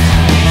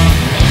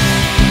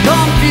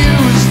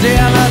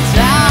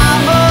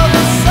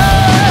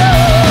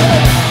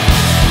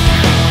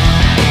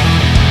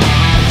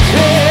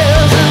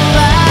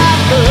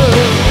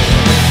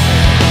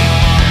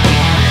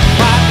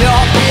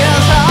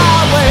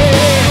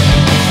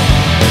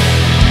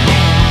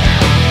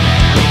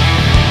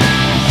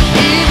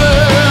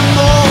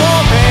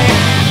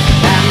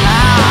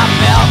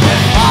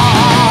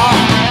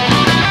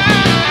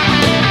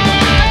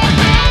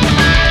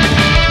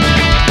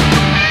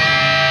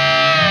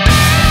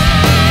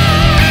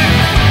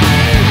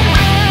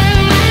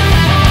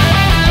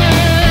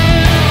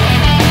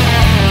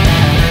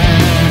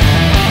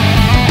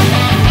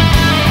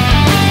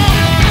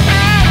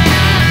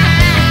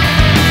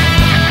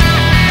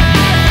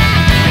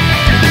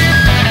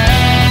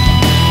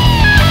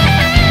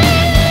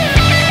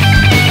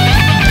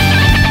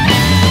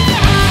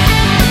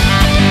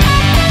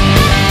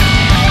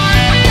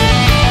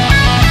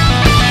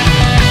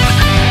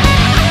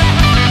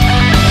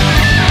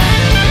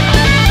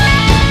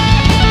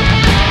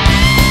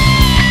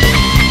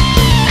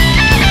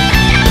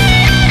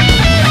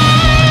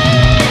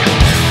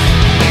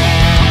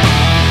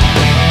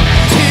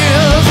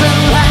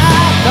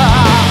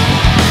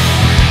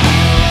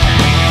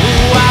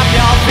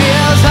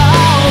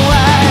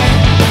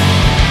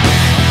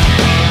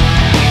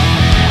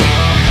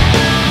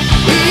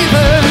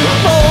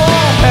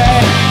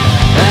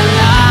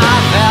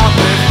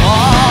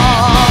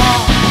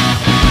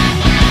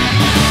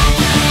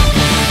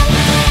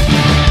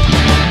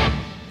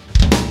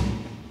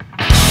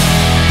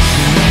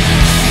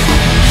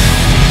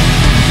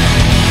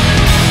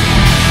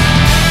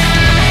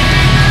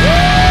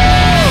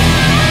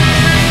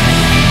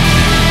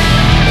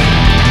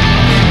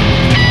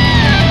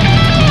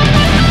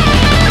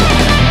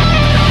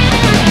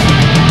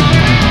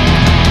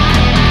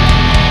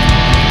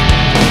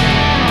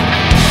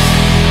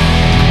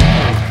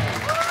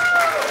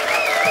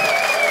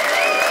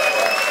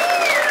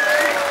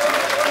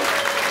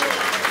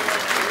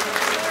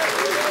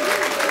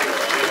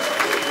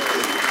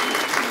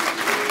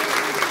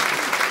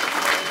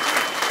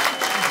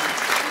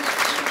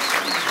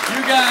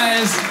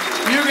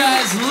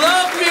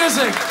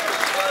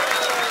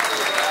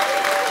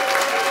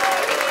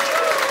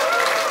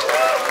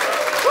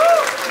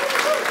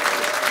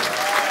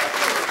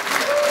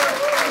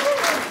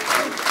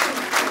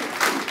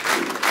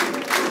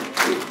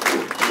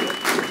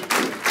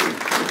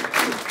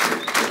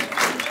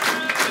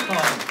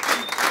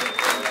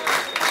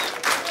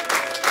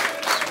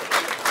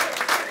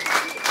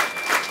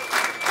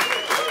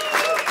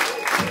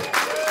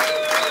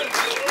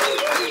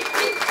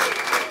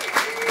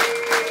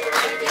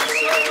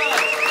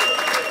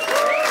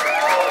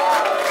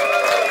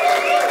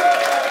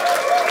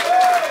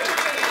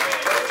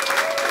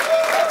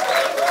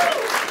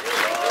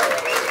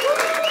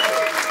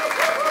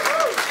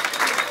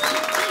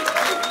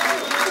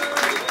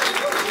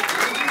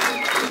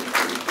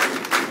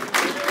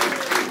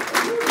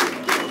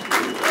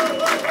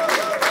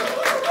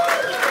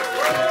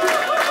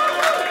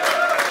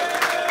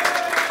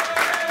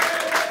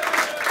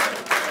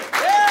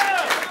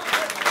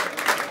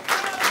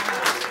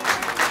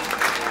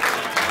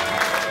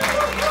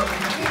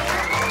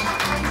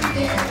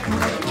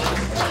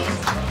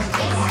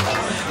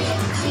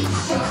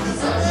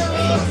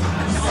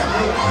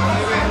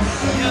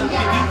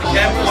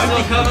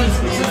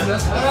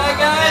Alright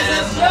guys,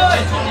 let's do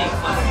it!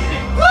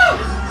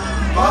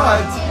 War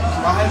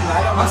halt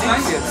leider was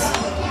nichts jetzt.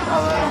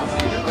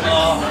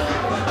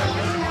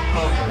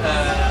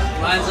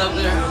 Mine's up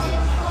there.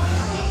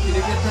 Can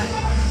you get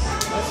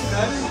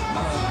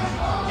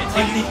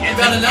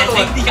that? Er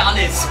trinkt nicht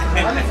alles.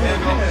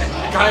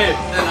 Geil.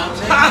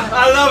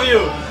 I love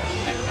you.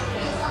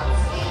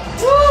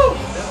 Woo!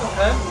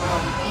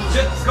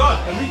 Shit, Scott.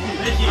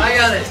 I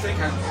got it.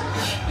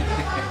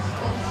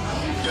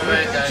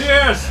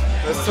 Cheers.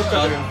 Da ist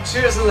Zucker drin.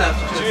 Cheers and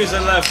laughter. Cheers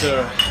and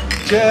laughter.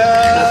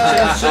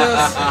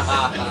 Cheers!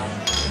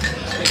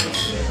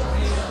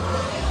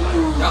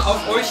 Ja,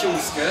 auf euch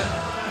Jungs, gell?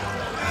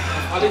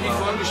 Auf alle, die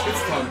vorhin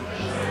geschwitzt haben.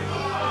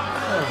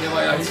 Hier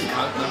war ja richtig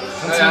kalt, ne?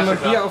 Kannst du mal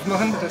Bier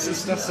aufmachen? Das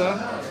ist das da.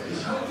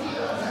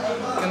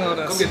 Genau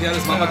das. Komm, ja,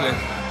 das machen wir gleich.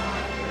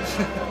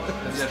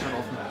 Das ist ja schon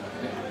offen.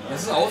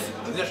 Das ist auf?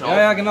 Das ist ja schon auf.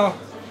 Ja, genau.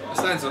 Das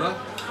ist deins, oder?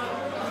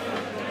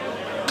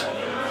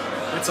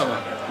 Jetzt aber.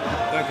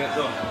 Danke.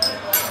 So.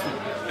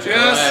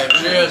 Cheers!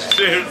 Cheers!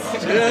 Cheers.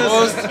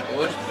 Prost!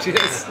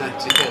 Cheers.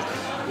 Cheers!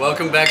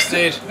 Welcome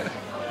backstage.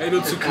 Hey,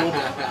 du Zyklop.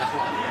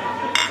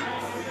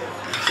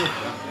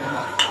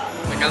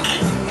 Ganz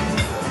wichtig.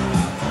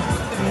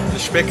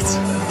 Das schmeckt's.